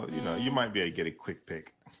away, so you know you might be able to get a quick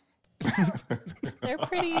pick. They're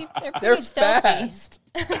pretty They're stealthy. fast.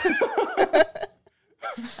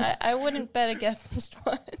 I wouldn't bet against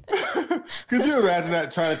one. Could you imagine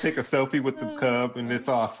that, trying to take a selfie with the cub and it's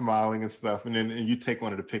all smiling and stuff, and then you take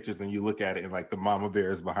one of the pictures and you look at it and like the mama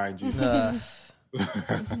bear is behind you.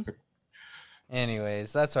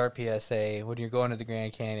 Anyways, that's our PSA. When you're going to the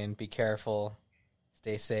Grand Canyon, be careful,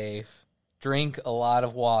 stay safe, drink a lot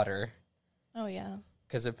of water, Oh yeah.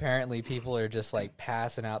 because apparently people are just like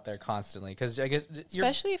passing out there constantly. Because I guess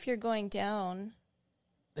Especially if you're going down.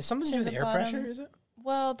 there's something to to do with the air bottom. pressure, is it?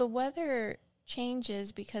 Well, the weather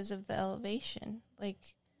changes because of the elevation. Like,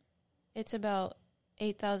 it's about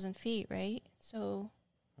 8,000 feet, right? So,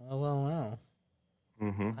 Oh, well, no.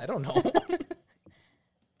 Mm-hmm. I don't know.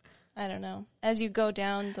 I don't know. As you go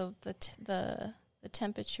down, the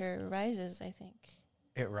temperature rises, I think.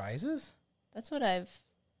 It rises? That's what I've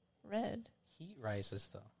read. Heat rises,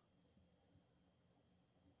 though.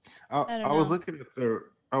 I don't I was know. looking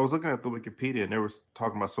at the Wikipedia, and they were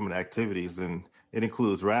talking about some of the activities, and it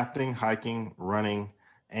includes rafting, hiking, running,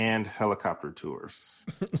 and helicopter tours.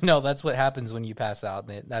 No, that's what happens when you pass out.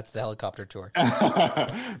 That's the helicopter tour.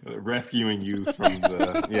 Rescuing you from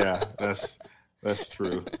that's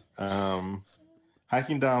true.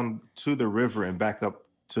 Hiking down to the river and back up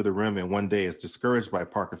to the rim in one day is discouraged by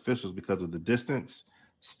park officials because of the distance,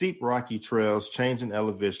 steep rocky trails, change in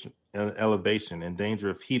elevation, and danger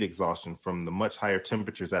of heat exhaustion from the much higher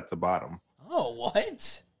temperatures at the bottom. Oh,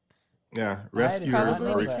 what? Yeah, I did rescuers not know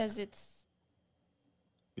Probably that. because it's...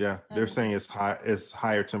 they're saying it's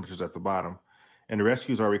higher temperatures at the bottom, and the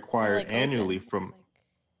rescues are it's not, required like, annually open. from.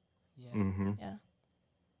 It's Yeah. Mhm. yeah.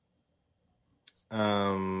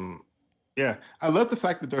 Yeah, I love the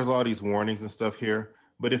fact that there's all these warnings and stuff here.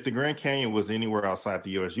 But if the Grand Canyon was anywhere outside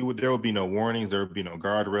the U.S., there would be no warnings, there would be no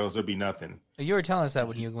guardrails, there'd be nothing. You were telling us that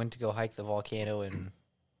when you went to go hike the volcano and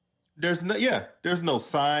There's no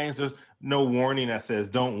signs, there's no warning that says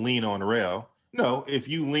don't lean on the rail. No, if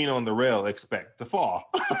you lean on the rail, expect to fall.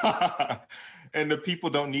 And the people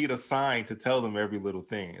don't need a sign to tell them every little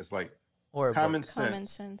thing. It's like or common Common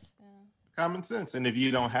sense. sense. Yeah. Common sense. And if you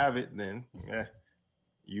don't have it, then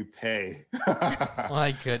you pay.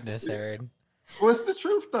 My goodness, Aaron. Well, it's the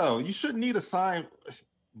truth, though. You shouldn't need a sign,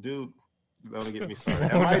 dude. Don't get me started.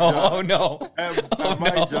 At Oh, my no. job, Oh, no. at my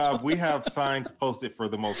no. job, we have signs posted for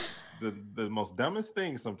the most dumbest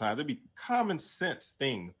things. Sometimes it'd be common sense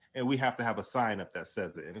things, and we have to have a sign up that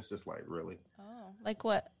says it, and it's just like, really? Oh, like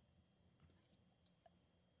what?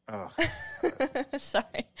 Ugh. Sorry.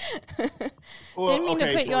 Well, Didn't mean to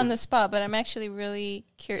okay, put you on the spot, but I'm actually really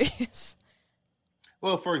curious.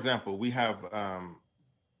 Well, for example, we have,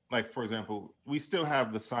 for example, we still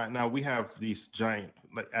have the sign. Now we have these giant,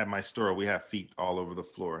 like at my store, we have feet all over the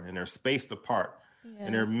floor, and they're spaced apart, Yeah.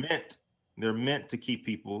 and they're meant to keep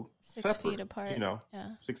people 6 separate, feet apart. You know, Yeah.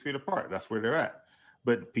 6 feet apart. That's where they're at.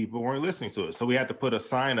 But people weren't listening to it, so we had to put a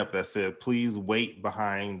sign up that said, "Please wait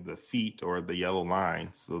behind the feet or the yellow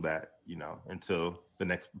line, so that until the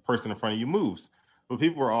next person in front of you moves." But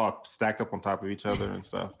people were all stacked up on top of each other and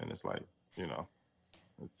stuff, and it's like,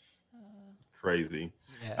 it's crazy.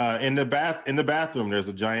 Yeah. In the bathroom, there's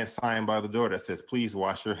a giant sign by the door that says, "Please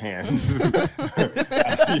wash your hands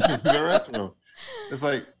after using the restroom." It's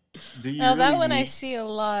like, do you? Now that really one I need- see a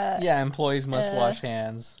lot. Yeah, employees must wash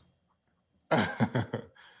hands. Oh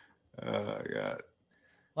God.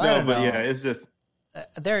 Well, I No, don't but know. yeah, it's just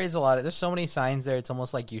There's so many signs there. It's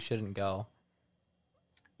almost like you shouldn't go.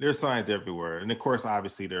 there's signs everywhere, and of course,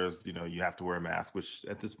 obviously, there's you have to wear a mask, which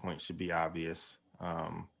at this point should be obvious.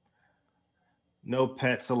 No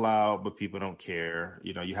pets allowed, but people don't care.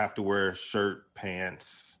 You have to wear shirt,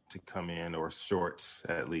 pants to come in, or shorts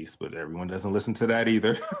at least. But everyone doesn't listen to that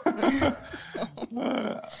either.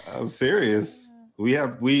 I'm serious.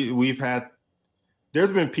 We've had. There's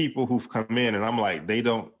been people who've come in, and I'm like,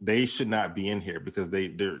 they should not be in here because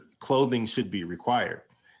their clothing should be required.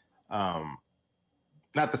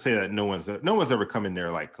 Not to say that no one's ever come in there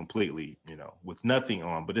like completely, with nothing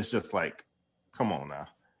on, but it's just like, come on now.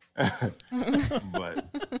 But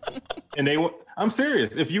I'm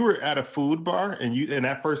serious. If you were at a food bar and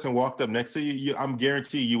that person walked up next to you, I'm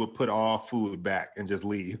guarantee you would put all food back and just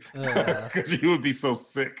leave because you would be so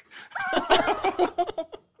sick.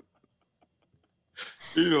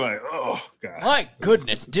 You're like, oh god. My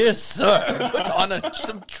goodness, dear sir, put on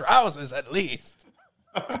some trousers at least.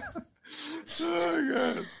 Oh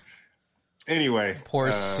god. Anyway,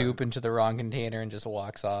 Pours soup into the wrong container and just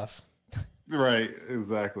walks off. right,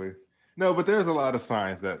 exactly. No, but there's a lot of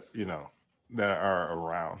signs that that are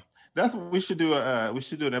around. That's what we should do. We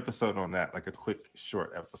should do an episode on that, like a quick,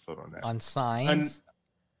 short episode on that. On signs?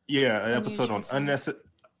 Yeah, an episode on Unusual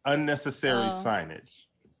unnecessary signage.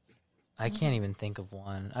 I can't even think of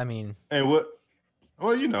one. I mean, And what?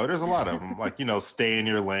 Well, there's a lot of them. Like stay in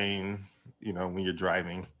your lane. When you're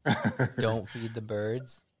driving. don't feed the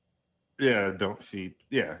birds. Yeah, don't feed.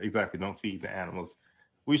 Yeah, exactly. Don't feed the animals.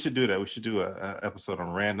 We should do that. We should do a episode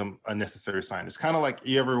on random unnecessary signage. Kind of like,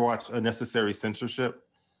 you ever watch Unnecessary Censorship?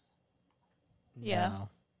 Yeah. No.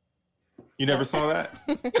 You never saw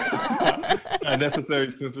that?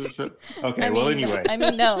 Unnecessary censorship? Okay, well, anyway. I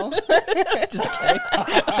mean, no. Just kidding.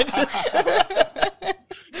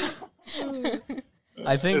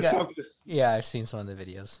 I think, yeah, I've seen some of the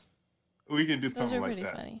videos. We can do Those something are like pretty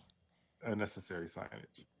that. funny. Unnecessary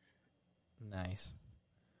signage. Nice.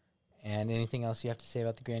 And anything else you have to say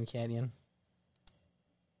about the Grand Canyon?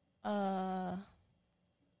 I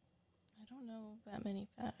don't know that many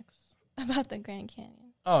facts about the Grand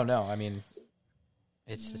Canyon. Oh, no. I mean,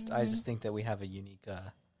 it's just, I just think that we have a unique,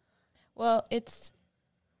 Well, it's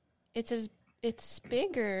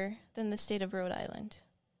bigger than the state of Rhode Island.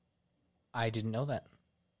 I didn't know that.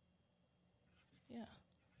 Yeah.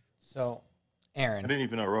 So, I Aaron. didn't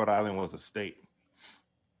even know Rhode Island was a state.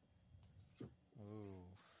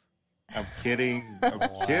 I'm kidding. I'm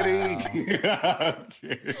kidding. I'm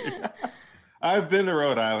kidding. I've been to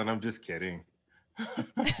Rhode Island. I'm just kidding.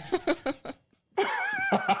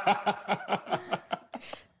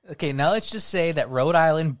 Okay, now let's just say that Rhode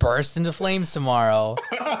Island burst into flames tomorrow.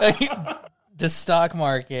 The stock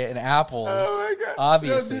market and apples, Oh my God.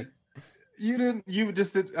 obviously. I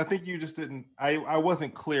think you just didn't. I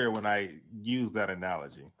wasn't clear when I used that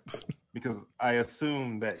analogy because I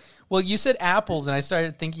assumed that. Well, you said apples, and I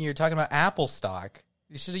started thinking you're talking about apple stock.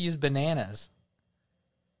 You should have used bananas.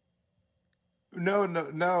 No.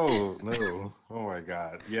 Oh my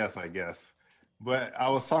God. Yes, I guess. But I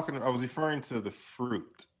was referring to the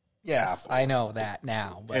fruit. Yes, Apple. I know that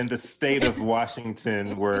now. But And the state of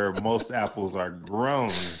Washington where most apples are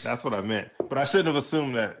grown. That's what I meant. But I shouldn't have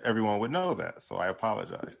assumed that everyone would know that. So I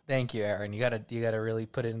apologize. thank you, Aaron. You gotta really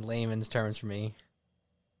put it in layman's terms for me.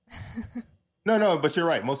 No, but you're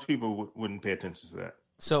right. Most people wouldn't pay attention to that.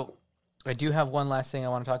 So, I do have one last thing I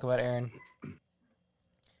want to talk about, Aaron.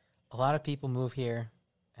 A lot of people move here,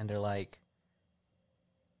 and they're like,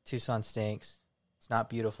 Tucson stinks. It's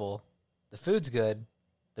not beautiful. The food's good.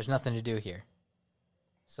 There's nothing to do here.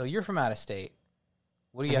 So you're from out of state.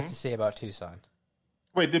 What do you have to say about Tucson?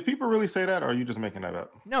 Wait, did people really say that, or are you just making that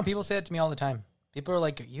up? No, people say it to me all the time. People are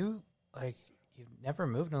like, you've never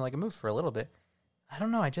moved? And I'm like, I moved for a little bit. I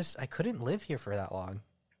don't know. I couldn't live here for that long.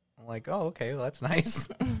 I'm like, oh, okay. Well, that's nice.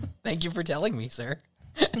 Thank you for telling me, sir.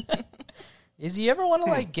 Do you ever want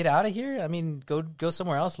to get out of here? I mean, go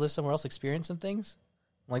somewhere else, live somewhere else, experience some things?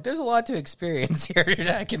 I'm like, there's a lot to experience here,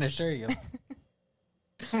 I can assure you.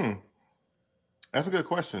 That's a good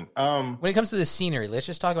question. When it comes to the scenery, let's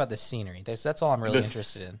just talk about the scenery. That's all I'm really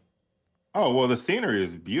interested in. Oh, well, the scenery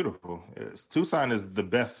is beautiful. Tucson is the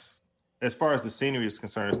best. As far as the scenery is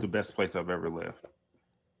concerned, it's the best place I've ever lived.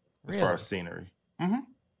 As far as scenery. Mm-hmm.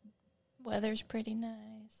 Weather's pretty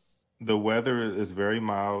nice. The weather is very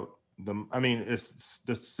mild. It's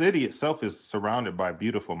the city itself is surrounded by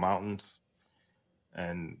beautiful mountains.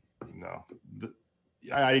 And,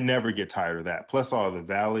 I never get tired of that. Plus all the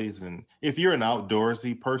valleys. And if you're an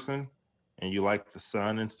outdoorsy person and you like the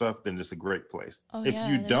sun and stuff, then it's a great place. Oh, if yeah,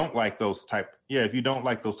 you don't like those type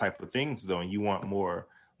of things though, and you want more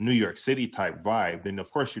New York City type vibe, then of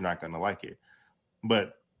course you're not going to like it.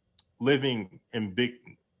 But living in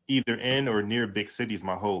either in or near big cities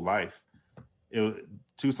my whole life,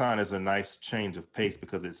 Tucson is a nice change of pace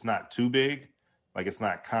because it's not too big. Like it's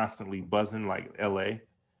not constantly buzzing like LA.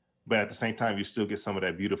 But at the same time, you still get some of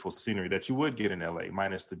that beautiful scenery that you would get in LA,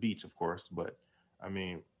 minus the beach, of course. But I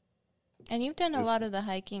mean, and you've done a lot of the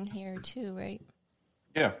hiking here too, right?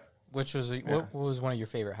 Yeah. Which was what was one of your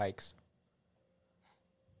favorite hikes?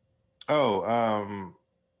 Oh,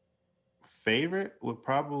 favorite would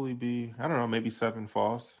probably be, I don't know, maybe Seven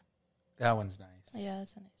Falls. That one's nice. Yeah,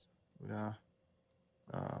 that's a nice Yeah.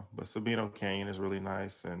 But Sabino Canyon is really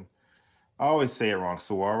nice, and I always say it wrong.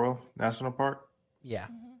 Saguaro National Park. Yeah.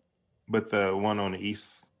 But the one on the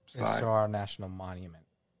east side. It's our national monument.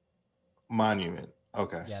 Monument.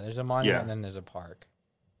 Okay. Yeah, there's a monument and then there's a park.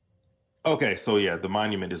 Okay, so yeah, the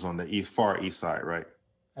monument is on the far east side, right?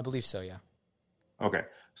 I believe so. Yeah. Okay.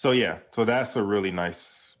 So yeah, so that's a really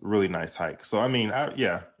nice hike. So I mean,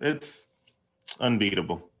 yeah, it's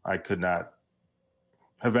unbeatable. I could not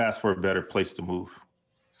have asked for a better place to move.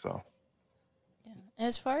 So Yeah.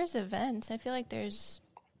 As far as events, I feel like there's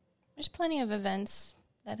plenty of events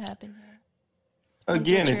that happen here. Depends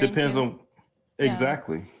again, what it you're depends into. on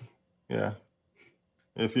exactly. Yeah.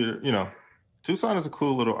 If you're, Tucson is a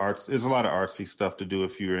cool little arts. There's a lot of artsy stuff to do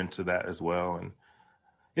if you're into that as well. And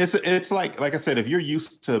it's like I said, if you're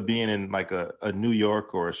used to being in like a New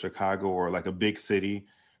York or a Chicago or like a big city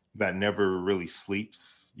that never really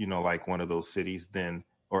sleeps, like one of those cities, then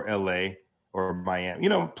or LA or Miami,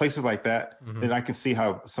 places like that, Mm-hmm. then I can see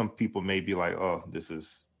how some people may be like, oh, this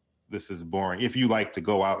is boring. If you like to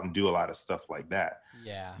go out and do a lot of stuff like that.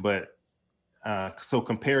 Yeah. But so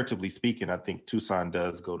comparatively speaking, I think Tucson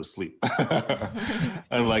does go to sleep,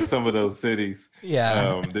 unlike some of those cities.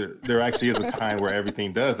 Yeah. There actually is a time where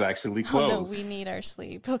everything does actually Oh no, close. we need our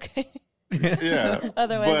sleep. Okay. Yeah,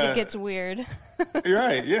 Otherwise, but- it gets weird. You're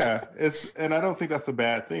right. Yeah, and I don't think that's a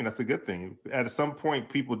bad thing. That's a good thing. At some point,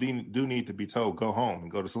 people do need to be told, go home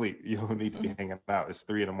and go to sleep. You don't need to be hanging out. It's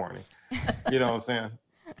 3 a.m. You know what I'm saying?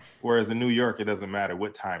 Whereas in New York, it doesn't matter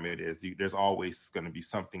what time it is. There's always going to be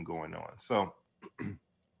something going on. So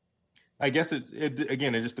I guess it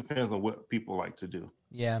just depends on what people like to do.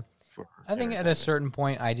 Yeah. For I think at a entertainment. certain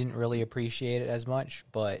point, I didn't really appreciate it as much,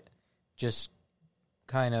 but just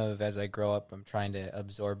kind of as I grow up, I'm trying to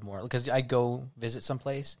absorb more. Because I'd go visit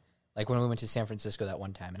someplace, like when we went to San Francisco that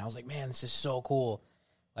one time, and I was like, man, this is so cool.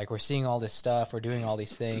 Like, we're seeing all this stuff, we're doing all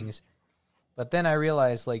these things. But then I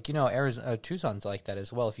realized, like, Arizona, Tucson's like that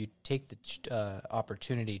as well. If you take the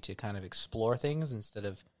opportunity to kind of explore things instead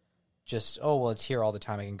of just, oh, well, it's here all the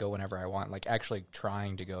time, I can go whenever I want, like actually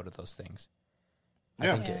trying to go to those things.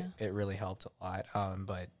 Yeah. I think it really helped a lot.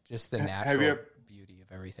 But just the natural beauty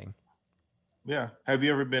of everything. Yeah. Have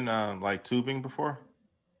you ever been like tubing before,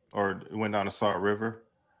 or went down the Salt River?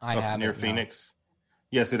 I up haven't, near no. Phoenix.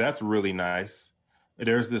 Yeah, so that's really nice.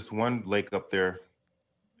 There's this one lake up there.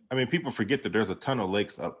 I mean, people forget that there's a ton of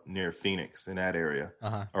lakes up near Phoenix in that area,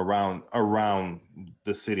 Uh-huh. around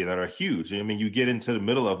the city that are huge. I mean, you get into the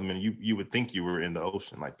middle of them, and you would think you were in the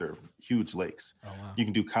ocean. Like, they're huge lakes. Oh, wow. You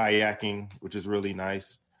can do kayaking, which is really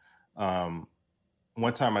nice.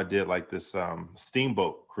 One time I did like this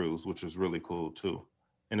steamboat cruise, which was really cool too,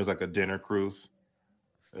 and it was like a dinner cruise.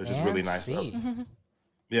 It was just really nice. Fancy.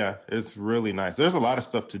 Yeah, it's really nice. There's a lot of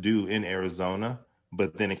stuff to do in Arizona,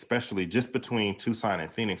 but then especially just between Tucson and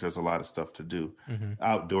Phoenix, there's a lot of stuff to do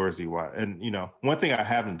outdoorsy wise. And one thing I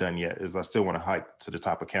haven't done yet is I still want to hike to the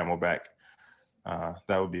top of Camelback.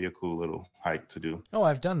 That would be a cool little hike to do. Oh,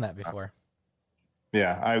 I've done that before.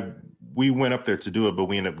 Yeah, we went up there to do it, but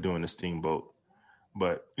we ended up doing the steamboat.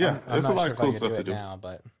 But yeah, I'm there's a not lot sure of if I cool could stuff do to it do. now,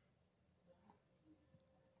 but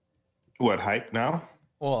What, hike now?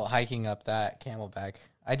 well, hiking up that Camelback,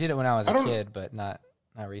 I did it when I was a kid, but not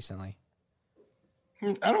recently.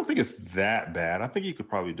 I don't think it's that bad. I think you could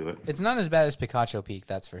probably do it. It's not as bad as Picacho Peak,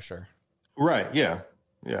 that's for sure. Right? Yeah.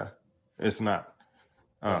 It's not.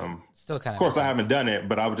 Still kind Of course, I haven't done it,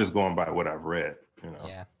 but I was just going by what I've read.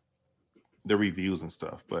 Yeah. The reviews and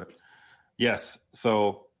stuff. But yes,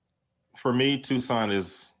 so for me, Tucson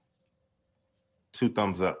is 2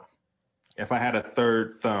 thumbs up. If I had a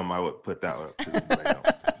third thumb, I would put that up too, but I don't.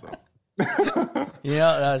 So.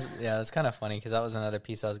 That's kind of funny because that was another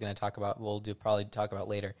piece I was going to talk about. Probably talk about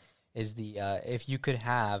later. Is the if you could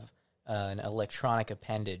have an electronic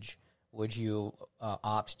appendage, would you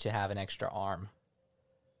opt to have an extra arm?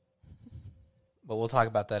 But we'll talk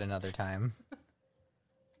about that another time.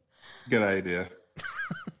 Good idea.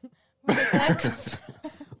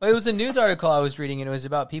 Well, it was a news article I was reading, and it was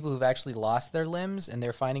about people who've actually lost their limbs, and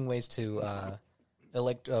they're finding ways to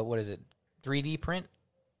 3D print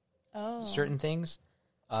certain things,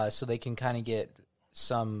 so they can kind of get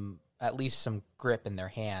at least some grip in their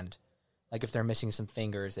hand. Like if they're missing some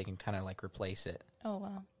fingers, they can kind of like replace it. Oh,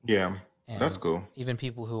 wow. Yeah, And that's cool. Even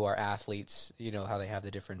people who are athletes, how they have the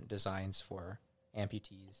different designs for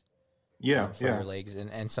amputees. For your legs,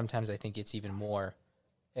 and sometimes I think it's even more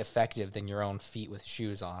effective than your own feet with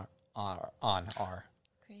shoes on are.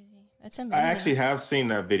 Crazy. That's amazing. I actually have seen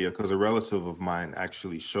that video because a relative of mine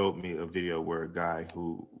actually showed me a video where a guy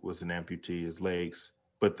who was an amputee, his legs,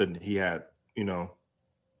 but then he had,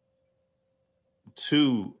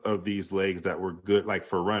 2 of these legs that were good, like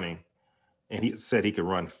for running. And he said he could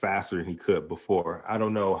run faster than he could before. I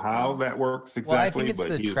don't know how that works exactly. Well, I think it's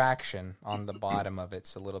but the traction on the bottom of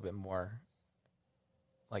it's a little bit more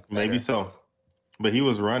like better. Maybe so. But he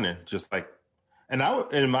was running just like, And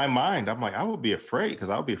in my mind, I'm like, I would be afraid because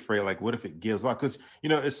I would be afraid, like, what if it gives up? Because,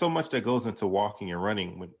 it's so much that goes into walking and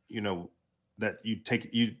running when, that you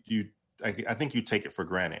take, I think you take it for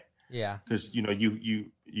granted. Yeah. Because,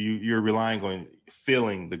 you're relying on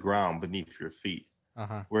feeling the ground beneath your feet.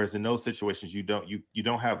 Uh-huh. Whereas in those situations, you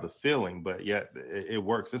don't have the feeling, but yet it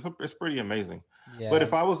works. It's pretty amazing. Yeah. But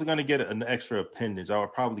if I was going to get an extra appendage, I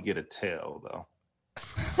would probably get a tail, though.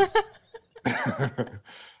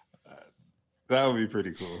 That would be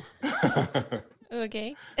pretty cool.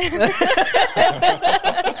 Okay.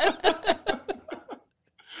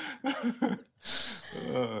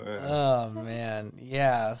 Oh man,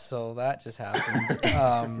 yeah. So that just happened.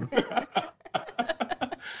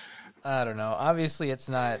 I don't know. Obviously, it's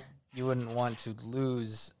not. You wouldn't want to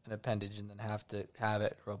lose an appendage and then have to have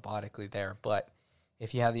it robotically there. But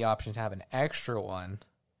if you have the option to have an extra one,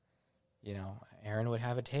 Aaron would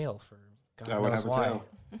have a tail for God knows why.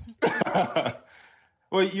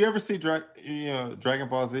 Well, you ever see Dragon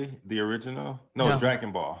Ball Z, the original? No,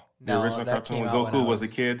 Dragon Ball, the original cartoon when Goku was a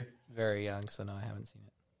kid. Very young, so no, I haven't seen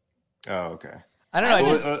it. Oh, okay. I don't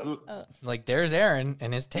know. Like, there's Aaron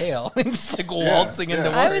and his tail, just like waltzing into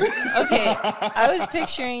work. I was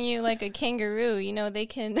picturing you like a kangaroo. They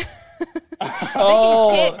can.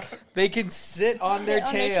 They can sit on their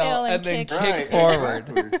tail and then kick Right, forward.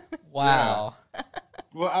 Exactly. Wow. Yeah.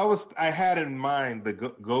 Well, I had in mind the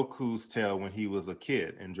Goku's tail when he was a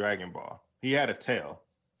kid in Dragon Ball. He had a tail.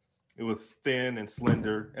 It was thin and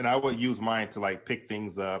slender, and I would use mine to like pick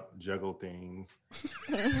things up, juggle things,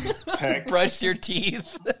 brush your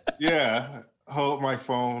teeth. Yeah, hold my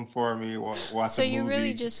phone for me, watch a movie. So you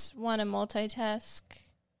really just want to multitask?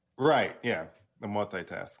 Right, yeah, the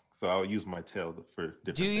multitask. So I'll use my tail for different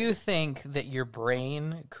things. Do you think that your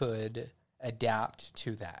brain could adapt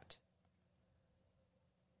to that?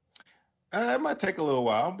 It might take a little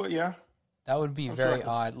while, but yeah. That would be very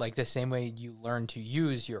odd. Like the same way you learn to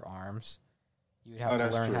use your arms, you'd have to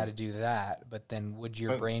learn how to do that. But then would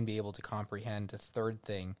your brain be able to comprehend a third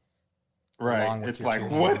thing? Right. It's like,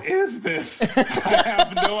 what is this? I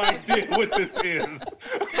have no idea what this is.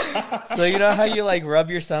 So you know how you like rub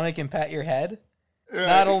your stomach and pat your head? Right.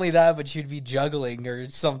 Not only that, but you'd be juggling or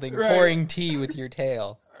something, pouring tea with your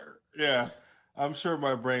tail. Yeah. I'm sure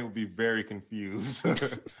my brain would be very confused.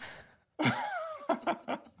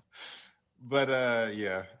 But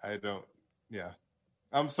yeah, I don't. Yeah,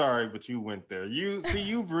 I'm sorry, but you went there.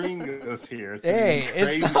 You bring us here. Hey,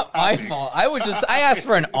 it's not my fault. I asked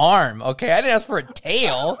for an arm. Okay, I didn't ask for a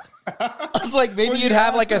tail. I was like, maybe you'd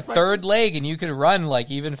have like a third leg and you could run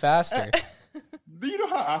like even faster. Do you know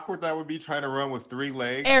how awkward that would be trying to run with 3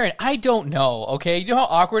 legs? Aaron, I don't know. Okay, you know how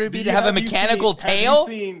awkward it'd be to have a mechanical tail.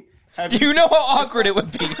 Do you know how awkward it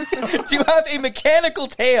would be to have a mechanical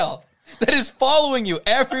tail that is following you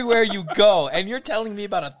everywhere you go, and you're telling me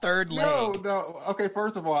about a third leg? No. Okay,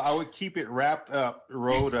 first of all, I would keep it wrapped up,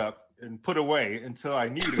 rolled up, and put away until I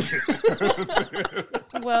needed it.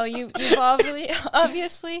 Well, you've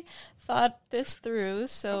obviously thought this through,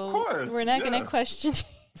 so we're not going to question you.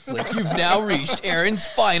 It's like, you've now reached Aaron's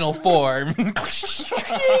final form. Is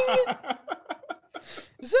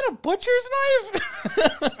that a butcher's knife?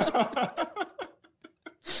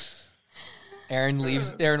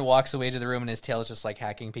 Aaron walks away to the room and his tail is just like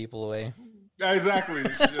hacking people away. Yeah, exactly.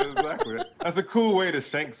 That's a cool way to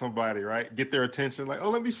shank somebody, right? Get their attention. Like,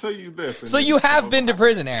 oh, let me show you this. And so you have been to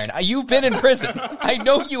prison, Aaron. You've been in prison. I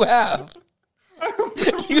know you have.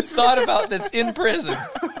 You thought about this in prison.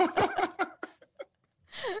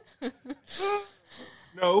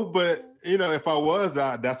 No, but if I was,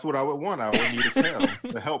 that's what I would want. I would need a tail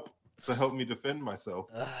to help me defend myself.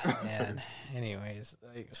 Man. Anyways,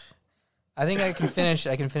 I think I can finish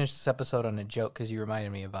this episode on a joke because you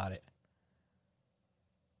reminded me about it.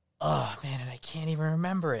 Oh man, and I can't even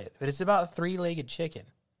remember it. But it's about a 3-legged chicken.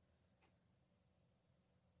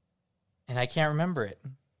 And I can't remember it.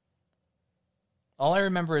 All I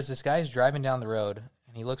remember is this guy's driving down the road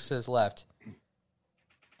and he looks to his left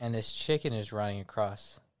and this chicken is running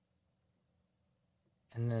across.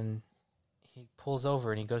 And then he pulls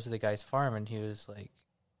over and he goes to the guy's farm and he was like,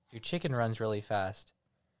 "Your chicken runs really fast."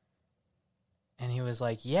 And he was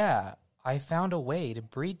like, "Yeah, I found a way to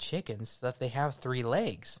breed chickens so that they have 3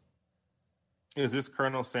 legs." Is this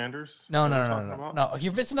Colonel Sanders? No.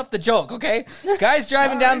 You're mixing up the joke, okay? Guy's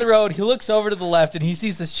driving down the road. He looks over to the left and he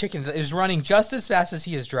sees this chicken that is running just as fast as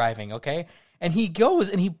he is driving, okay? And he goes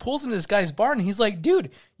and he pulls into this guy's barn and he's like,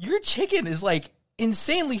 "Dude, your chicken is like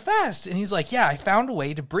insanely fast." And he's like, "Yeah, I found a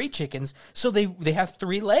way to breed chickens so they have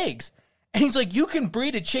 3 legs." And he's like, "You can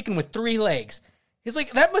breed a chicken with 3 legs." He's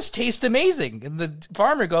like, "That must taste amazing." And the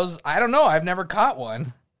farmer goes, "I don't know. I've never caught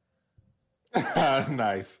one."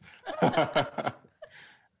 Nice.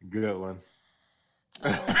 Good one. Oh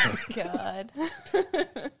my god.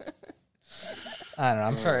 I don't know.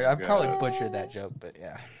 I'm sorry. I God. probably butchered that joke, but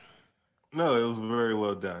yeah. No, it was very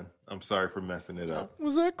well done. I'm sorry for messing it up.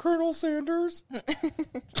 Was that Colonel Sanders?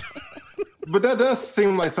 But that does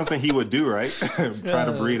seem like something he would do, right? Try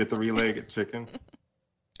to breed a three-legged chicken.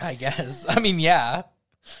 I guess. I mean, yeah.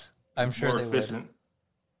 I'm sure More they efficient.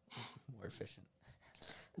 would. More efficient.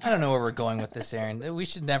 I don't know where we're going with this, Aaron. We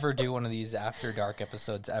should never do one of these After Dark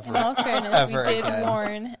episodes ever. In all fairness, we ever did again.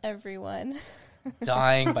 warn everyone.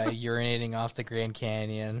 Dying by urinating off the Grand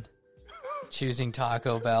Canyon. Choosing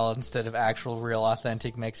Taco Bell instead of actual, real,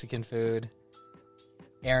 authentic Mexican food.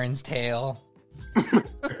 Aaron's tail.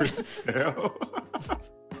 Hell.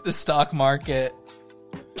 The stock market.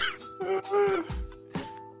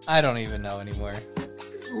 I don't even know anymore.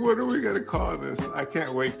 What are we going to call this? I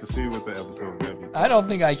can't wait to see what the episode is going to be. I don't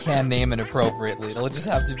think I can name it appropriately. It'll just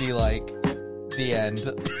have to be like the end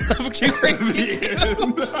of Two Crazy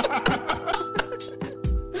Scoops.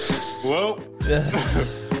 Well,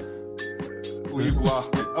 we've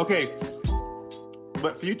lost it. Okay.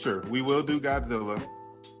 But future, we will do Godzilla.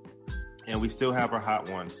 And we still have our Hot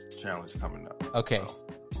Ones challenge coming up. Okay. So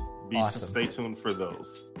Awesome. Stay tuned for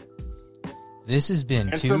those. This has been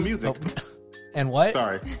And some music. And what?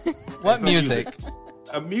 Sorry. What And some music?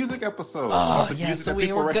 A music episode. Oh, The yeah. music So that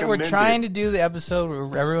we're people trying recommended. to do the episode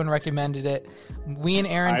where everyone recommended it. We and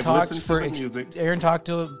Aaron I've talked listened to for the music.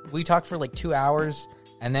 we talked for like 2 hours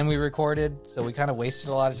and then we recorded, so we kind of wasted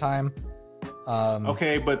a lot of time.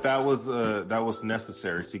 Okay, but that was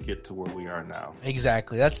necessary to get to where we are now.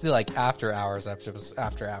 Exactly. That's the like after hours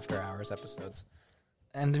episodes.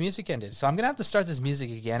 And the music ended. So I'm going to have to start this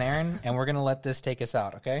music again, Aaron, and we're going to let this take us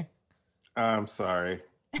out, okay? I'm sorry.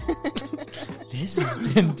 This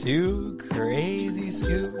has been Two Crazy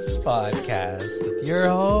Scoops podcast with your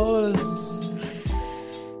hosts,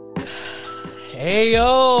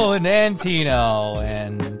 Ayo and Antino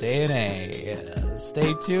and DNA.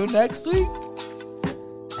 Stay tuned next week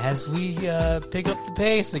as we pick up the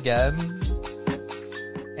pace again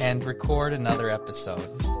and record another episode.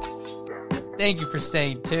 Thank you for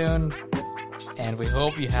staying tuned, and we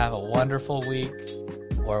hope you have a wonderful week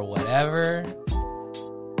or whatever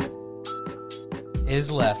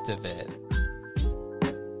is left of it.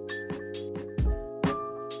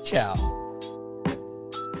 Ciao.